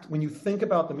fact, when you think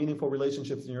about the meaningful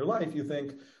relationships in your life, you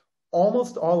think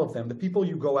almost all of them, the people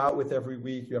you go out with every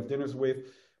week, you have dinners with,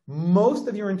 most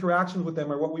of your interactions with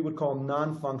them are what we would call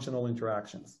non-functional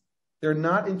interactions. They're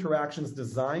not interactions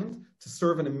designed to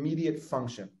serve an immediate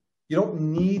function. You don't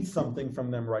need something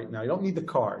from them right now. You don't need the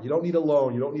car. You don't need a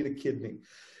loan. You don't need a kidney.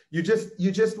 You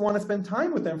just want to spend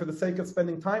time with them for the sake of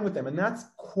spending time with them. And that's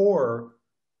core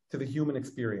to the human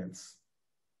experience.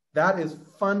 That is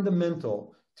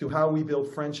fundamental to how we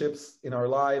build friendships in our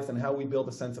lives and how we build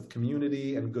a sense of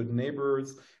community and good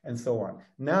neighbors and so on.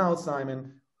 Now,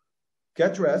 Simon,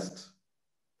 get dressed,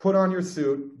 put on your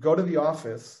suit, go to the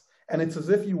office, And it's as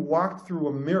if you walked through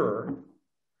a mirror,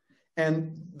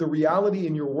 and the reality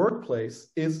in your workplace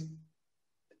is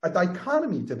a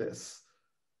dichotomy to this.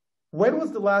 When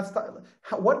was the last time,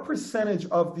 what percentage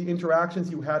of the interactions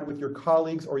you had with your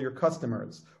colleagues or your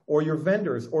customers or your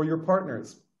vendors or your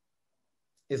partners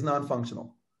is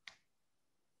non-functional?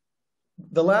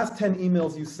 The last 10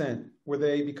 emails you sent, were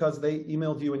they because they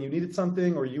emailed you and you needed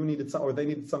something, or you needed something, or they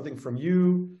needed something from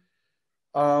you?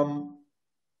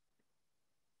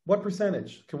 What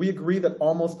percentage? Can we agree that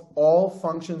almost all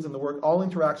functions in the work, all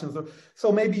interactions,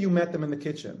 so maybe you met them in the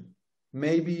kitchen.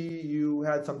 Maybe you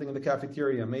had something in the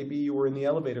cafeteria. Maybe you were in the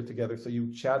elevator together, so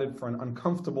you chatted for an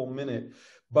uncomfortable minute.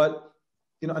 But,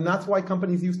 you know, and that's why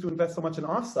companies used to invest so much in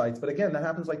offsites. But again, that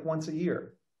happens like once a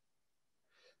year.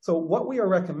 So what we are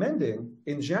recommending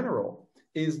in general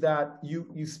is that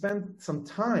you spend some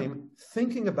time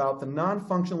thinking about the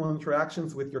non-functional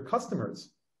interactions with your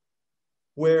customers,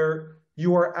 where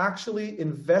you are actually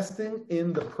investing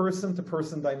in the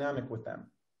person-to-person dynamic with them.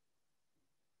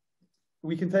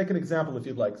 We can take an example if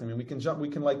you'd like. I mean, we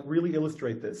can like really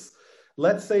illustrate this.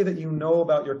 Let's say that you know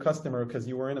about your customer because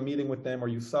you were in a meeting with them, or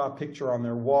you saw a picture on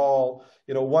their wall.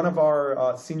 You know, one of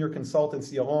our senior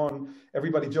consultants, Yaron,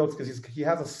 everybody jokes because he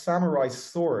has a samurai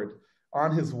sword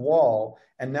on his wall.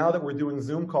 And now that we're doing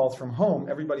Zoom calls from home,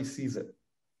 everybody sees it.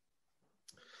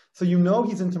 So you know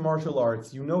he's into martial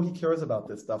arts. You know he cares about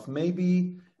this stuff.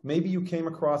 Maybe you came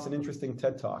across an interesting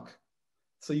TED Talk.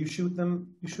 So you shoot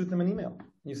them an email.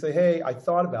 You say, hey, I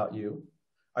thought about you.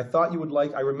 I thought you would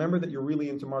like, I remember that you're really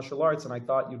into martial arts and I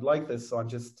thought you'd like this. So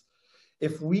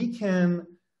if we can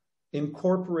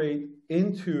incorporate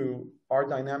into our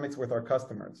dynamics with our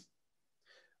customers,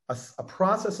 a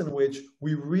process in which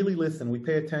we really listen, we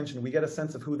pay attention, we get a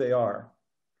sense of who they are.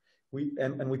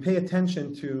 And we pay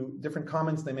attention to different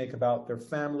comments they make about their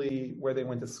family, where they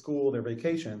went to school, their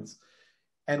vacations.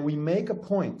 And we make a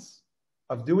point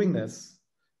of doing this,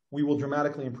 we will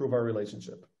dramatically improve our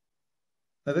relationship.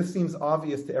 Now, this seems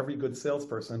obvious to every good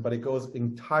salesperson, but it goes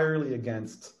entirely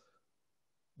against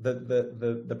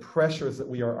the pressures that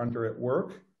we are under at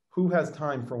work. Who has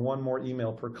time for one more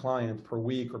email per client per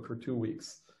week or per 2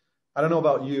 weeks? I don't know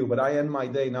about you, but I end my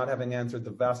day not having answered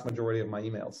the vast majority of my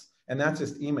emails. And that's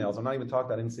just emails. I'm not even talking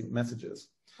about instant messages.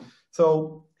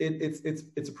 So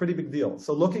it's a pretty big deal.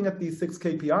 So looking at these 6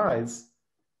 KPIs,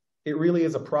 it really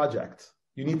is a project.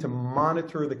 You need to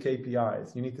monitor the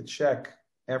KPIs. You need to check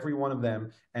every one of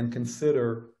them and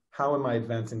consider, how am I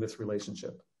advancing this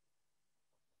relationship?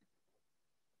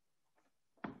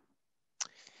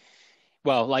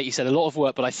 Well, like you said, a lot of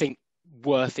work, but I think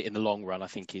worth it in the long run, I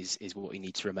think is what we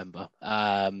need to remember.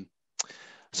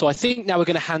 So I think now we're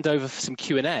going to hand over for some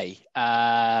Q&A,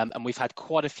 and we've had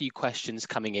quite a few questions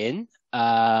coming in.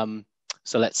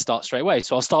 So let's start straight away.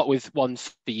 So I'll start with one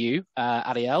for you,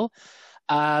 Ariel.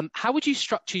 How would you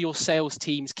structure your sales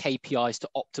team's KPIs to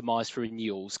optimize for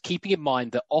renewals, keeping in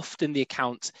mind that often the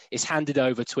account is handed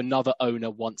over to another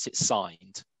owner once it's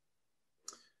signed?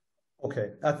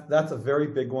 Okay, that's a very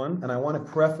big one. And I want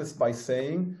to preface by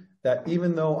saying that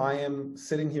even though I am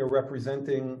sitting here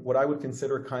representing what I would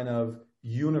consider kind of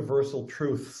universal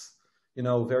truths, you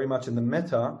know, very much in the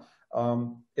meta,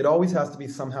 it always has to be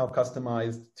somehow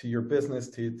customized to your business,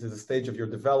 to the stage of your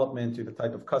development, to the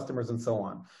type of customers and so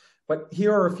on. But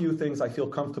here are a few things I feel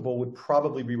comfortable would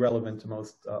probably be relevant to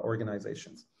most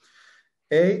organizations.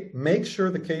 A, make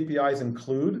sure the KPIs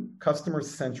include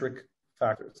customer-centric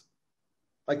factors.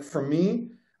 Like for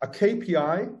me, a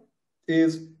KPI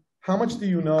is how much do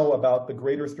you know about the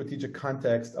greater strategic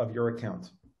context of your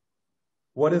account?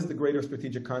 What is the greater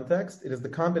strategic context? It is the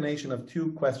combination of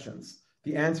 2 questions,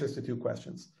 the answers to 2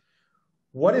 questions.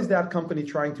 What is that company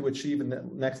trying to achieve in the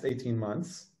next 18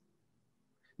 months?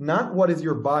 Not what is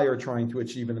your buyer trying to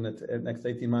achieve in the next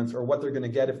 18 months, or what they're going to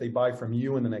get if they buy from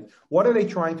you in the next. What are they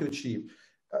trying to achieve?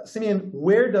 Simeon,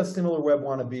 where does SimilarWeb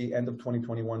want to be end of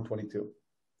 2021, 22?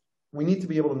 We need to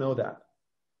be able to know that.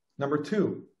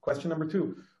 Question number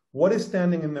two, what is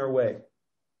standing in their way?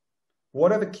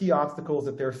 What are the key obstacles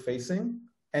that they're facing?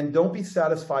 And don't be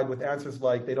satisfied with answers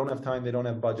like they don't have time, they don't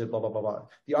have budget, blah, blah, blah, blah.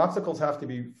 The obstacles have to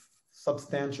be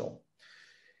substantial.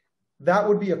 That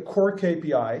would be a core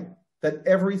KPI that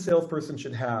every salesperson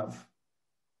should have,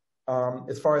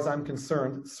 as far as I'm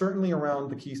concerned, certainly around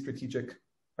the key strategic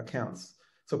accounts.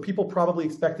 So people probably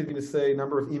expected me to say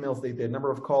number of emails they did,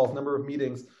 number of calls, number of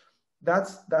meetings.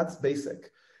 That's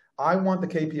basic. I want the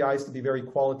KPIs to be very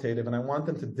qualitative, and I want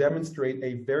them to demonstrate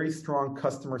a very strong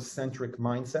customer-centric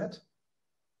mindset.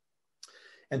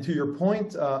 And to your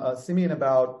point, Simeon,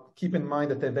 about keep in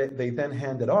mind that they then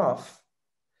hand it off,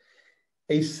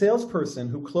 A salesperson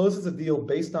who closes a deal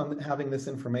based on having this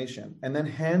information and then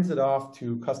hands it off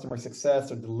to customer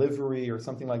success or delivery or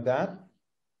something like that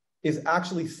is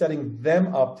actually setting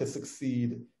them up to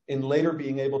succeed in later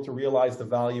being able to realize the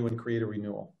value and create a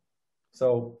renewal.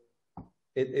 So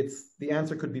it's the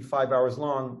answer could be 5 hours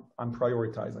long. I'm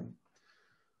prioritizing.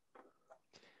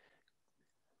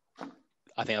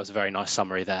 I think that was a very nice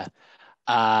summary there.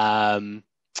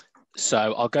 So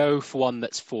I'll go for one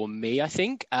that's for me, I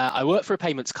think. I work for a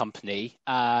payments company,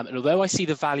 and although I see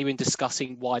the value in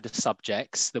discussing wider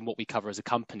subjects than what we cover as a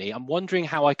company, I'm wondering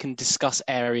how I can discuss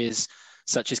areas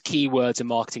such as keywords and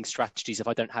marketing strategies if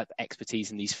I don't have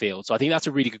expertise in these fields. So I think that's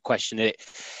a really good question.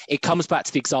 It comes back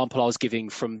to the example I was giving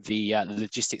from the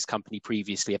logistics company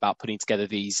previously about putting together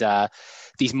these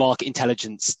market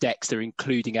intelligence decks that are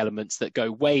including elements that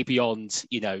go way beyond,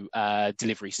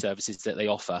 delivery services that they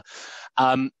offer.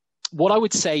 What I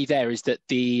would say there is that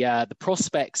the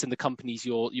prospects and the companies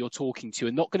you're talking to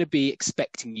are not going to be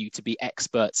expecting you to be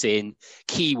experts in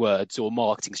keywords or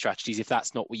marketing strategies if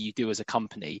that's not what you do as a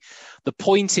company. The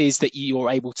point is that you're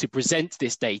able to present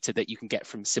this data that you can get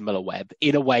from SimilarWeb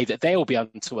in a way that they'll be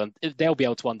able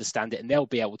to understand it, and they'll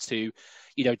be able to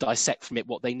dissect from it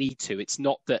what they need to. It's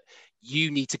not that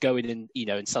you need to go in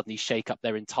and suddenly shake up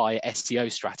their entire SEO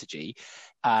strategy.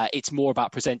 It's more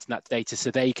about presenting that data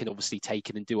so they can obviously take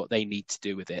it and do what they need to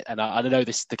do with it. And I know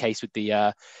this is the case with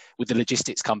the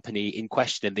logistics company in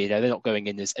question, and they're not going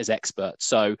in as experts.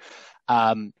 So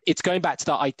it's going back to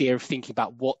that idea of thinking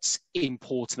about what's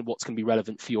important and what's going to be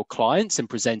relevant for your clients and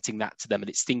presenting that to them. And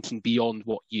it's thinking beyond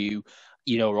what you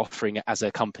are offering as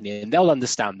a company, and they'll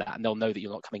understand that and they'll know that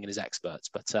you're not coming in as experts.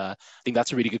 But I think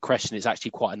that's a really good question. It's actually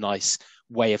quite a nice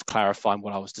way of clarifying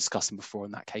what I was discussing before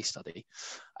in that case study.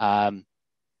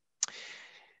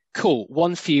 Cool.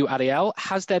 One for you, Ariel.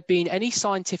 Has there been any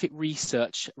scientific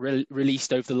research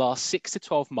released over the last 6 to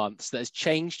 12 months that has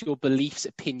changed your beliefs,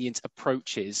 opinions,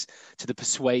 approaches to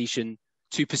persuasion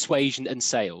and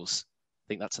sales? I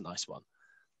think that's a nice one.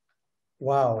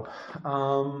 Wow.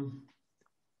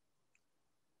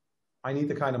 I need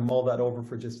to kind of mull that over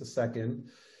for just a second.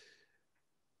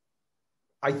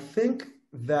 I think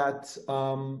that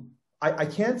I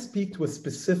can't speak to a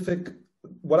specific.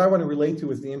 What I want to relate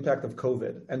to is the impact of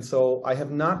COVID. And so I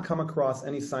have not come across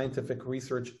any scientific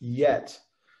research yet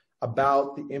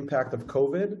about the impact of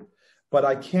COVID, but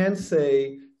I can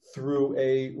say through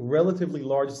a relatively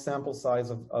large sample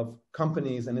size of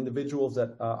companies and individuals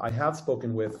that I have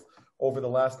spoken with over the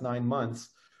last 9 months,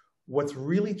 what's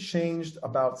really changed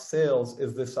about sales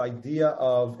is this idea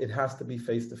of it has to be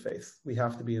face-to-face. We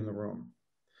have to be in the room.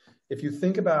 If you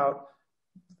think about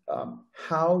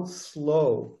how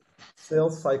slow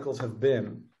sales cycles have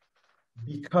been,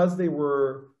 because they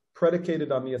were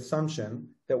predicated on the assumption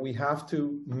that we have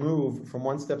to move from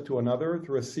one step to another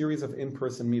through a series of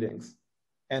in-person meetings.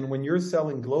 And when you're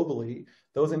selling globally,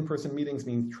 those in-person meetings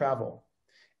mean travel.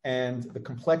 And the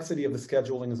complexity of the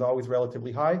scheduling is always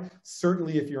relatively high.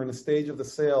 Certainly if you're in a stage of the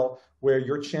sale where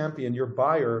your champion, your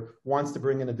buyer, wants to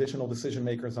bring in additional decision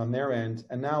makers on their end,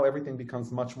 and now everything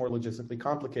becomes much more logistically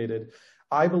complicated.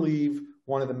 I believe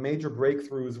one of the major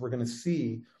breakthroughs we're going to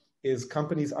see is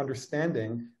companies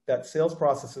understanding that sales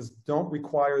processes don't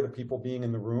require the people being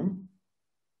in the room,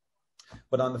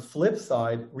 but on the flip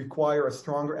side, require a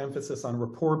stronger emphasis on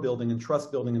rapport building and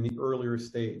trust building in the earlier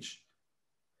stage.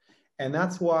 And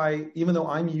that's why, even though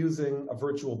I'm using a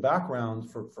virtual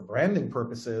background for branding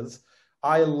purposes,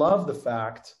 I love the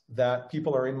fact that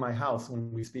people are in my house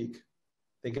when we speak.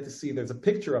 They get to see there's a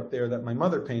picture up there that my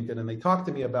mother painted, and they talk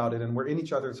to me about it, and we're in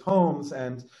each other's homes.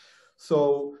 And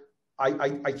so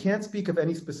I can't speak of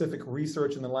any specific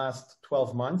research in the last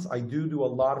 12 months. I do a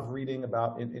lot of reading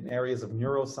about in areas of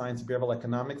neuroscience, behavioral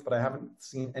economics, but I haven't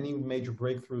seen any major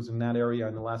breakthroughs in that area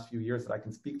in the last few years that I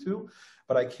can speak to.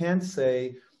 But I can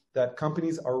say that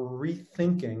companies are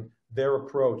rethinking their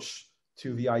approach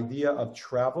to the idea of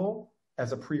travel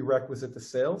as a prerequisite to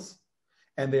sales.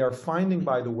 And they are finding,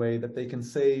 by the way, that they can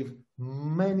save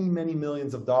many, many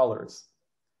millions of dollars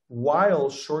while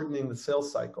shortening the sales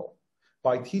cycle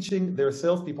by teaching their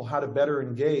salespeople how to better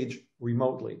engage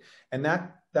remotely. And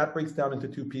that breaks down into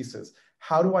two pieces.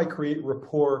 How do I create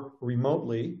rapport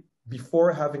remotely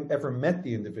before having ever met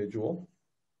the individual?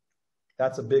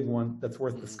 That's a big one that's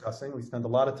worth discussing. We spend a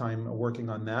lot of time working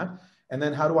on that. And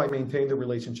then how do I maintain the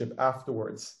relationship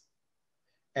afterwards?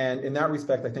 And in that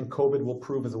respect, I think COVID will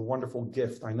prove as a wonderful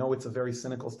gift. I know it's a very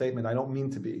cynical statement. I don't mean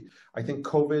to be. I think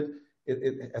COVID,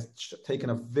 it has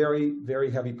taken a very,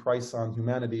 very heavy price on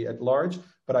humanity at large.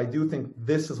 But I do think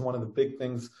this is one of the big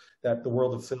things that the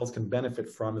world of sales can benefit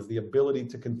from, is the ability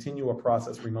to continue a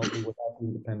process remotely without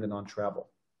being dependent on travel.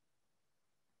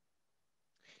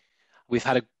 We've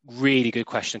had a really good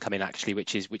question come in actually,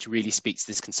 which really speaks to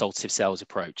this consultative sales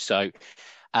approach. So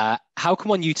how can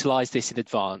one utilize this in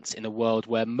advance in a world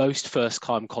where most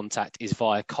first-time contact is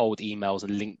via cold emails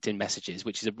and LinkedIn messages,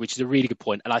 which is a really good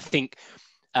point. And I think,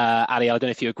 Ali, I don't know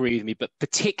if you agree with me, but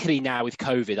particularly now with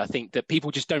COVID, I think that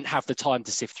people just don't have the time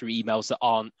to sift through emails that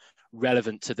aren't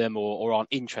relevant to them or aren't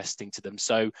interesting to them.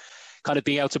 So kind of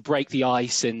being able to break the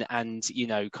ice and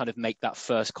kind of make that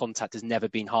first contact has never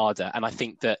been harder. And I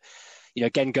think that,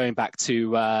 again, going back to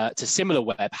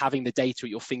SimilarWeb, having the data at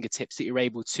your fingertips that you're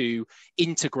able to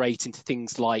integrate into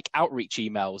things like outreach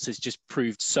emails has just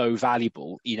proved so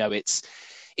valuable.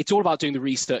 It's all about doing the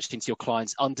research into your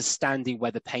clients, understanding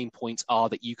where the pain points are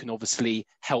that you can obviously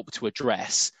help to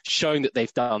address, showing that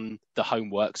they've done the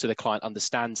homework so the client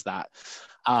understands that.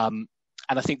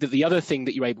 And I think that the other thing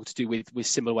that you're able to do with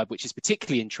SimilarWeb, which is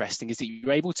particularly interesting, is that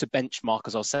you're able to benchmark,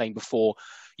 as I was saying before,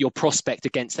 your prospect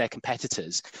against their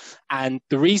competitors. And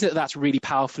the reason that that's really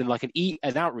powerful in like an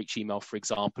outreach email, for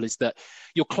example, is that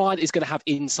your client is going to have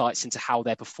insights into how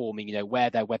they're performing, where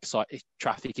their website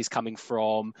traffic is coming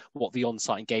from, what the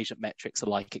on-site engagement metrics are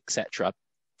like, etc.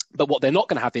 But what they're not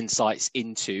going to have insights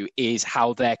into is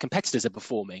how their competitors are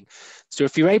performing. So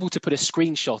if you're able to put a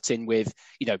screenshot in with,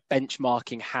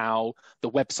 benchmarking how the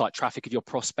website traffic of your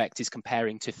prospect is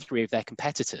comparing to 3 of their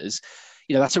competitors,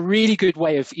 that's a really good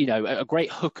way of, a great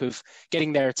hook of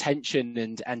getting their attention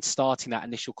and starting that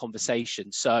initial conversation.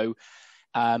 So,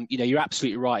 you're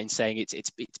absolutely right in saying it's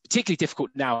particularly difficult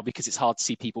now because it's hard to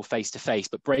see people face to face,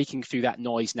 but breaking through that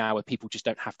noise now where people just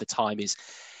don't have the time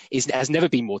has never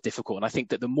been more difficult. And I think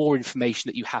that the more information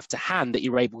that you have to hand that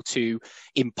you're able to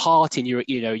impart in your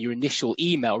initial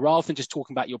email, rather than just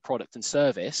talking about your product and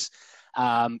service,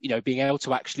 being able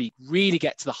to actually really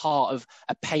get to the heart of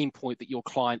a pain point that your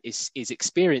client is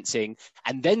experiencing,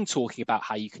 and then talking about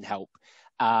how you can help,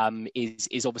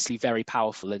 is obviously very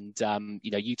powerful. And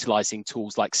utilizing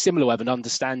tools like SimilarWeb and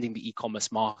understanding the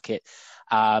e-commerce market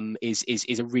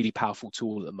is a really powerful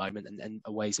tool at the moment, and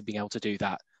ways of being able to do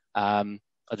that.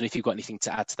 I don't know if you've got anything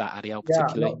to add to that, Ariel,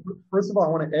 particularly. Yeah, no, first of all, I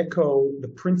want to echo the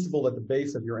principle at the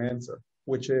base of your answer,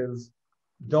 which is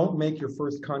don't make your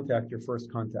first contact your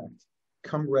first contact.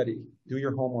 Come ready, do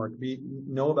your homework,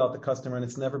 know about the customer, and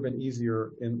it's never been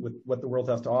easier with what the world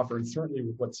has to offer, and certainly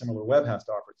with what SimilarWeb has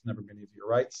to offer, it's never been easier,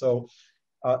 right? So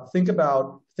think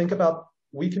about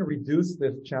we can reduce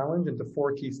this challenge into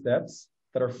 4 key steps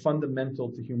that are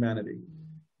fundamental to humanity.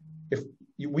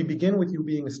 We begin with you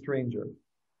being a stranger,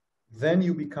 then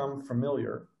you become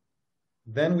familiar,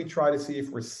 then we try to see if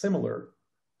we're similar,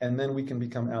 and then we can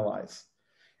become allies.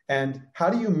 And how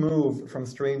do you move from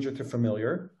stranger to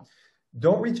familiar?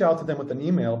 Don't reach out to them with an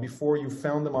email before you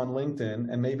found them on LinkedIn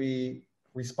and maybe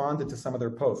responded to some of their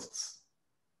posts.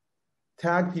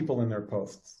 Tag people in their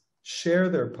posts, share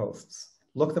their posts,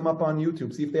 look them up on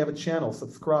YouTube, see if they have a channel,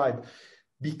 subscribe.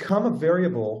 Become a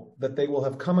variable that they will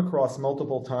have come across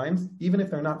multiple times, even if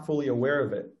they're not fully aware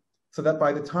of it, so that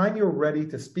by the time you're ready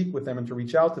to speak with them and to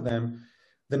reach out to them,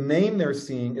 the name they're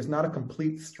seeing is not a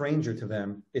complete stranger to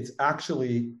them. It's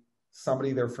actually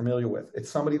somebody they're familiar with. It's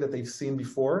somebody that they've seen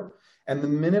before. And the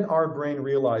minute our brain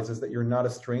realizes that you're not a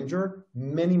stranger,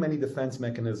 many, many defense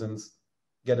mechanisms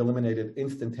get eliminated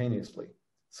instantaneously.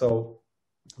 So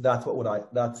that's what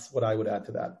I would add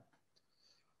to that.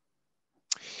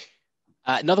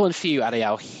 Another one for you,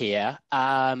 Ariel, here.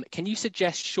 Can you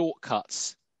suggest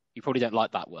shortcuts? You probably don't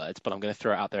like that word, but I'm going to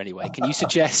throw it out there anyway. Can you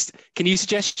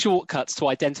suggest shortcuts to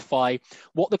identify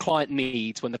what the client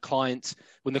needs when the clients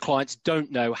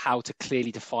don't know how to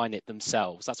clearly define it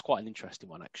themselves? That's quite an interesting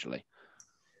one, actually.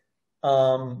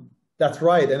 That's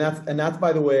right, and that's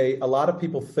by the way, a lot of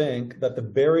people think that the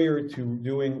barrier to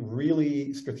doing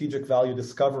really strategic value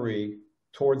discovery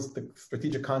towards the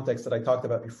strategic context that I talked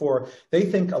about before, they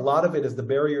think a lot of it is the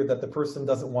barrier that the person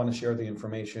doesn't want to share the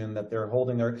information that they're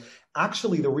holding there.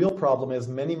 Actually, the real problem is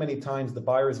many, many times the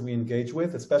buyers we engage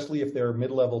with, especially if they're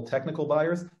mid-level technical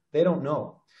buyers, they don't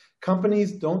know.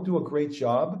 Companies don't do a great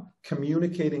job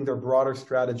communicating their broader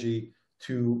strategy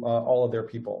to all of their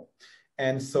people.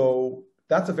 And so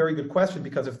that's a very good question,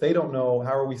 because if they don't know,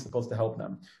 how are we supposed to help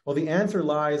them? Well, the answer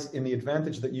lies in the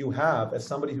advantage that you have as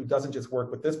somebody who doesn't just work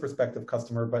with this prospective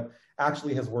customer, but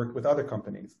actually has worked with other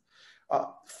companies.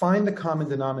 Find the common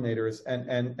denominators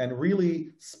and really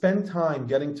spend time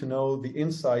getting to know the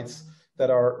insights that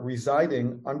are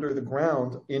residing under the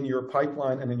ground in your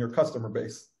pipeline and in your customer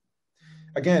base.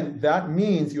 Again, that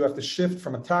means you have to shift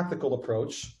from a tactical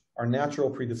approach, our natural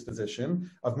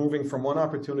predisposition of moving from one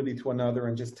opportunity to another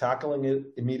and just tackling it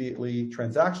immediately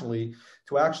transactionally,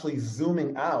 to actually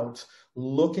zooming out,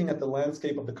 looking at the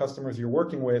landscape of the customers you're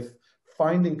working with,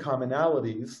 finding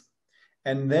commonalities,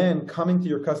 and then coming to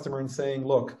your customer and saying,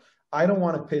 look, I don't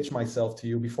want to pitch myself to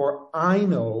you before I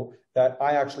know that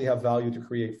I actually have value to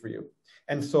create for you.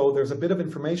 And so there's a bit of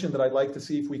information that I'd like to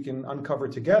see if we can uncover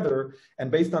together.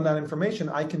 And based on that information,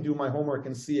 I can do my homework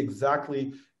and see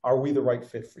exactly, are we the right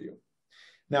fit for you?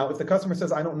 Now, if the customer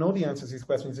says, I don't know the answers to these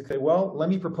questions, you say, well, let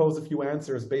me propose a few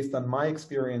answers based on my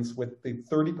experience with the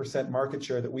 30% market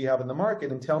share that we have in the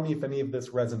market, and tell me if any of this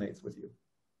resonates with you.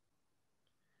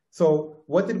 So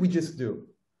what did we just do?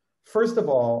 First of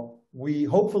all, we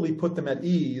hopefully put them at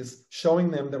ease,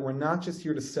 showing them that we're not just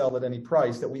here to sell at any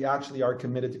price, that we actually are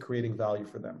committed to creating value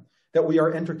for them, that we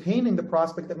are entertaining the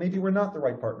prospect that maybe we're not the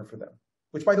right partner for them,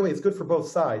 which, by the way, is good for both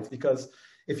sides, because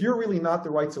if you're really not the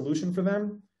right solution for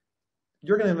them,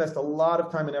 you're going to invest a lot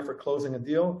of time and effort closing a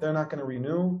deal. They're not going to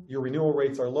renew. Your renewal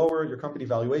rates are lower. Your company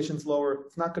valuation's lower.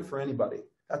 It's not good for anybody.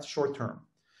 That's short term.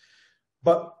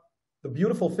 But the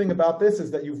beautiful thing about this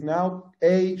is that you've now,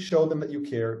 A, showed them that you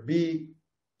care, B,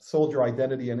 sold your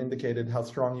identity and indicated how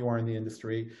strong you are in the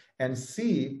industry, and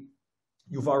C,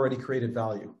 you've already created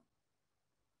value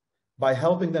by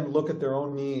helping them look at their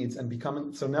own needs and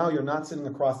becoming, so now you're not sitting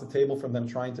across the table from them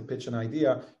trying to pitch an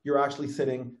idea, you're actually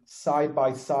sitting side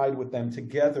by side with them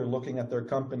together looking at their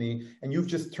company, and you've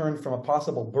just turned from a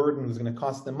possible burden who's going to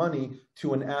cost them money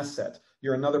to an asset.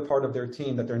 You're another part of their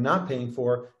team that they're not paying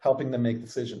for, helping them make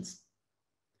decisions.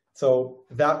 So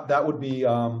that would be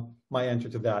my answer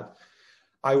to that.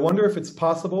 I wonder if it's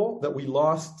possible that we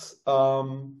lost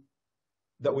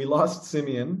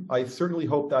Simeon. I certainly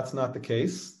hope that's not the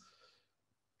case.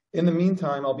 In the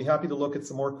meantime, I'll be happy to look at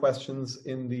some more questions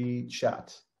in the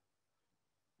chat.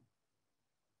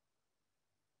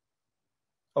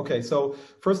 Okay, so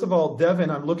first of all,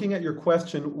 Devin, I'm looking at your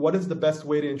question. What is the best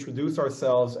way to introduce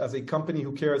ourselves as a company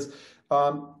who cares?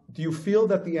 Do you feel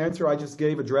that the answer I just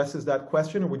gave addresses that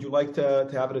question, or would you like to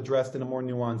have it addressed in a more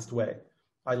nuanced way?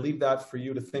 I leave that for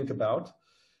you to think about.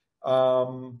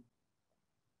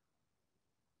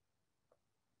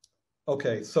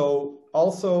 Okay, so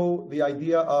also the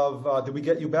idea of, did we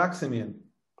get you back, Simeon?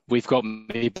 We've got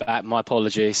me back, my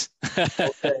apologies.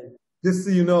 Okay, just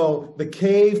so you know, the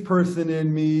cave person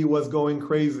in me was going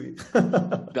crazy.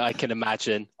 I can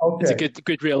imagine. Okay. It's a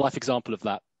good real life example of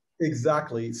that.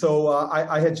 Exactly. So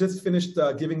I had just finished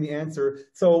giving the answer.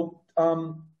 So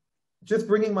just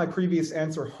bringing my previous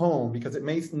answer home, because it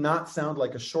may not sound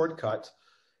like a shortcut,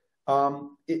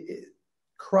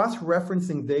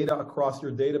 cross-referencing data across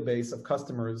your database of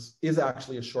customers is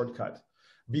actually a shortcut,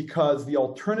 because the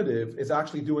alternative is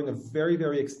actually doing a very,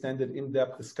 very extended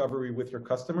in-depth discovery with your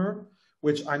customer,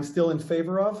 which I'm still in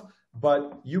favor of,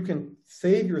 but you can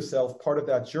save yourself part of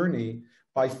that journey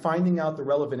by finding out the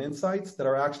relevant insights that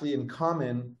are actually in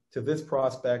common to this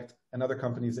prospect and other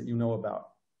companies that you know about.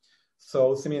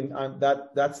 So, Simeon,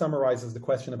 that summarizes the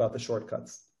question about the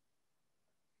shortcuts.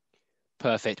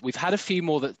 Perfect. We've had a few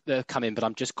more that come in, but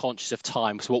I'm just conscious of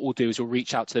time. So what we'll do is we'll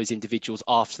reach out to those individuals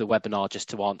after the webinar just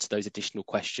to answer those additional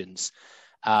questions.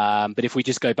 But if we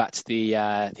just go back to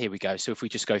the, here we go. So if we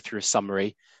just go through a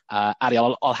summary,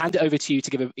 Ariel, I'll hand it over to you to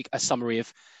give a summary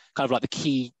of kind of like the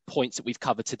key points that we've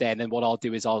covered today. And then what I'll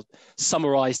do is I'll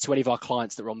summarize to any of our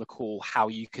clients that are on the call how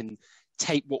you can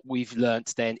take what we've learned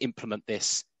today and implement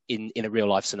this in a real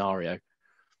life scenario.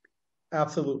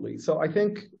 Absolutely. So I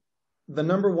think the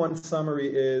number one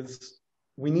summary is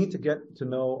we need to get to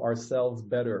know ourselves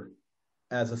better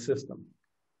as a system.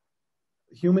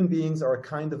 Human beings are a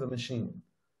kind of a machine.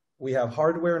 We have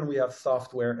hardware and we have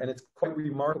software, and it's quite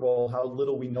remarkable how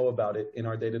little we know about it in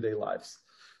our day-to-day lives.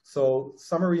 So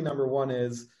summary number one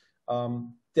is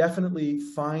definitely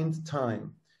find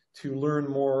time to learn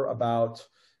more about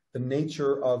the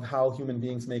nature of how human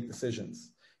beings make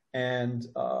decisions. And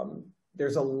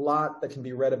there's a lot that can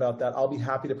be read about that. I'll be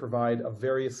happy to provide a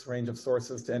various range of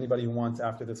sources to anybody who wants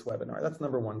after this webinar. That's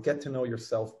number one, get to know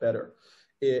yourself better.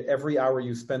 Every hour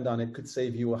you spend on it could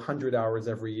save you 100 hours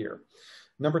every year.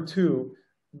 Number two,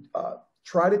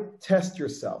 try to test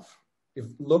yourself.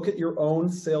 Look at your own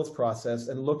sales process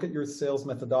and look at your sales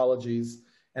methodologies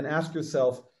and ask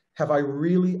yourself, have I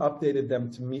really updated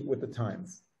them to meet with the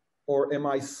times? Or am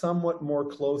I somewhat more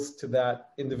close to that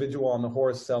individual on the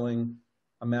horse selling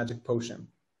a magic potion?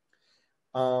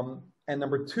 And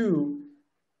number two,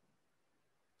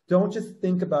 don't just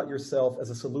think about yourself as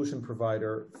a solution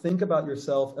provider. Think about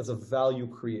yourself as a value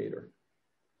creator.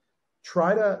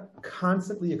 Try to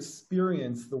constantly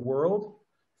experience the world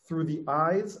through the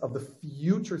eyes of the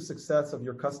future success of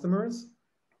your customers.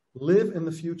 Live in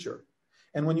the future.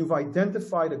 And when you've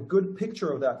identified a good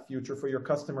picture of that future for your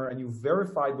customer and you've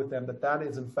verified with them that that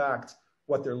is in fact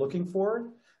what they're looking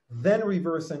for, then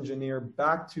reverse engineer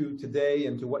back to today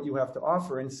and to what you have to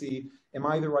offer and see, am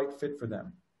I the right fit for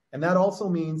them? And that also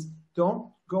means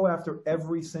don't go after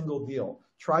every single deal.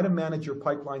 Try to manage your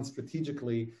pipeline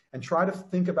strategically and try to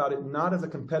think about it not as a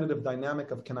competitive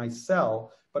dynamic of can I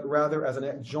sell, but rather as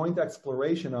a joint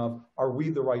exploration of are we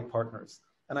the right partners?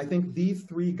 And I think these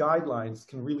three guidelines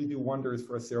can really do wonders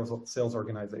for a sales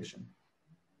organization.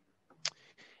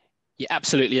 Yeah,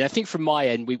 absolutely. And I think from my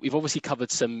end, we've obviously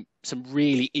covered some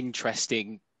really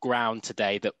interesting ground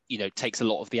today that, you know, takes a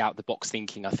lot of the out of the box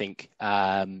thinking, I think,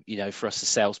 you know, for us as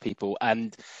salespeople.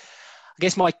 And I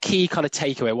guess my key kind of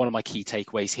takeaway, one of my key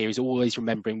takeaways here is always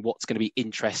remembering what's going to be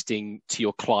interesting to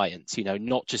your clients, you know,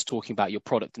 not just talking about your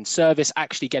product and service,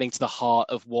 actually getting to the heart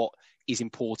of what is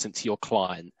important to your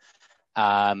client.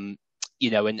 You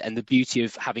know, and the beauty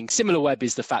of having SimilarWeb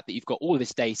is the fact that you've got all of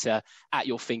this data at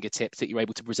your fingertips that you're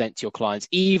able to present to your clients,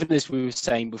 even as we were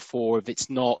saying before, if it's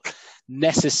not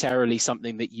necessarily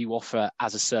something that you offer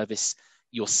as a service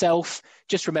yourself,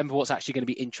 just remember what's actually going to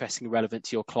be interesting and relevant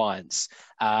to your clients.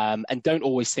 And don't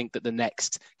always think that the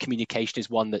next communication is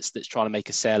one that's trying to make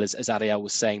a sale, as Ariel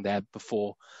was saying there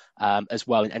before, as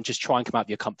well. And just try and come out of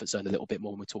your comfort zone a little bit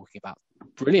more when we're talking about.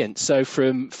 Brilliant. So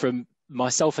from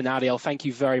myself and Ariel, thank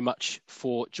you very much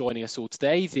for joining us all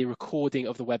today. The recording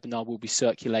of the webinar will be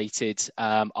circulated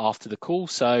after the call.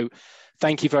 So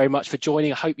thank you very much for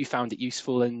joining. I hope you found it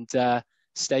useful and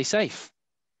stay safe.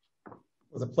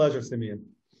 It was a pleasure, Simeon.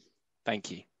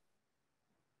 Thank you.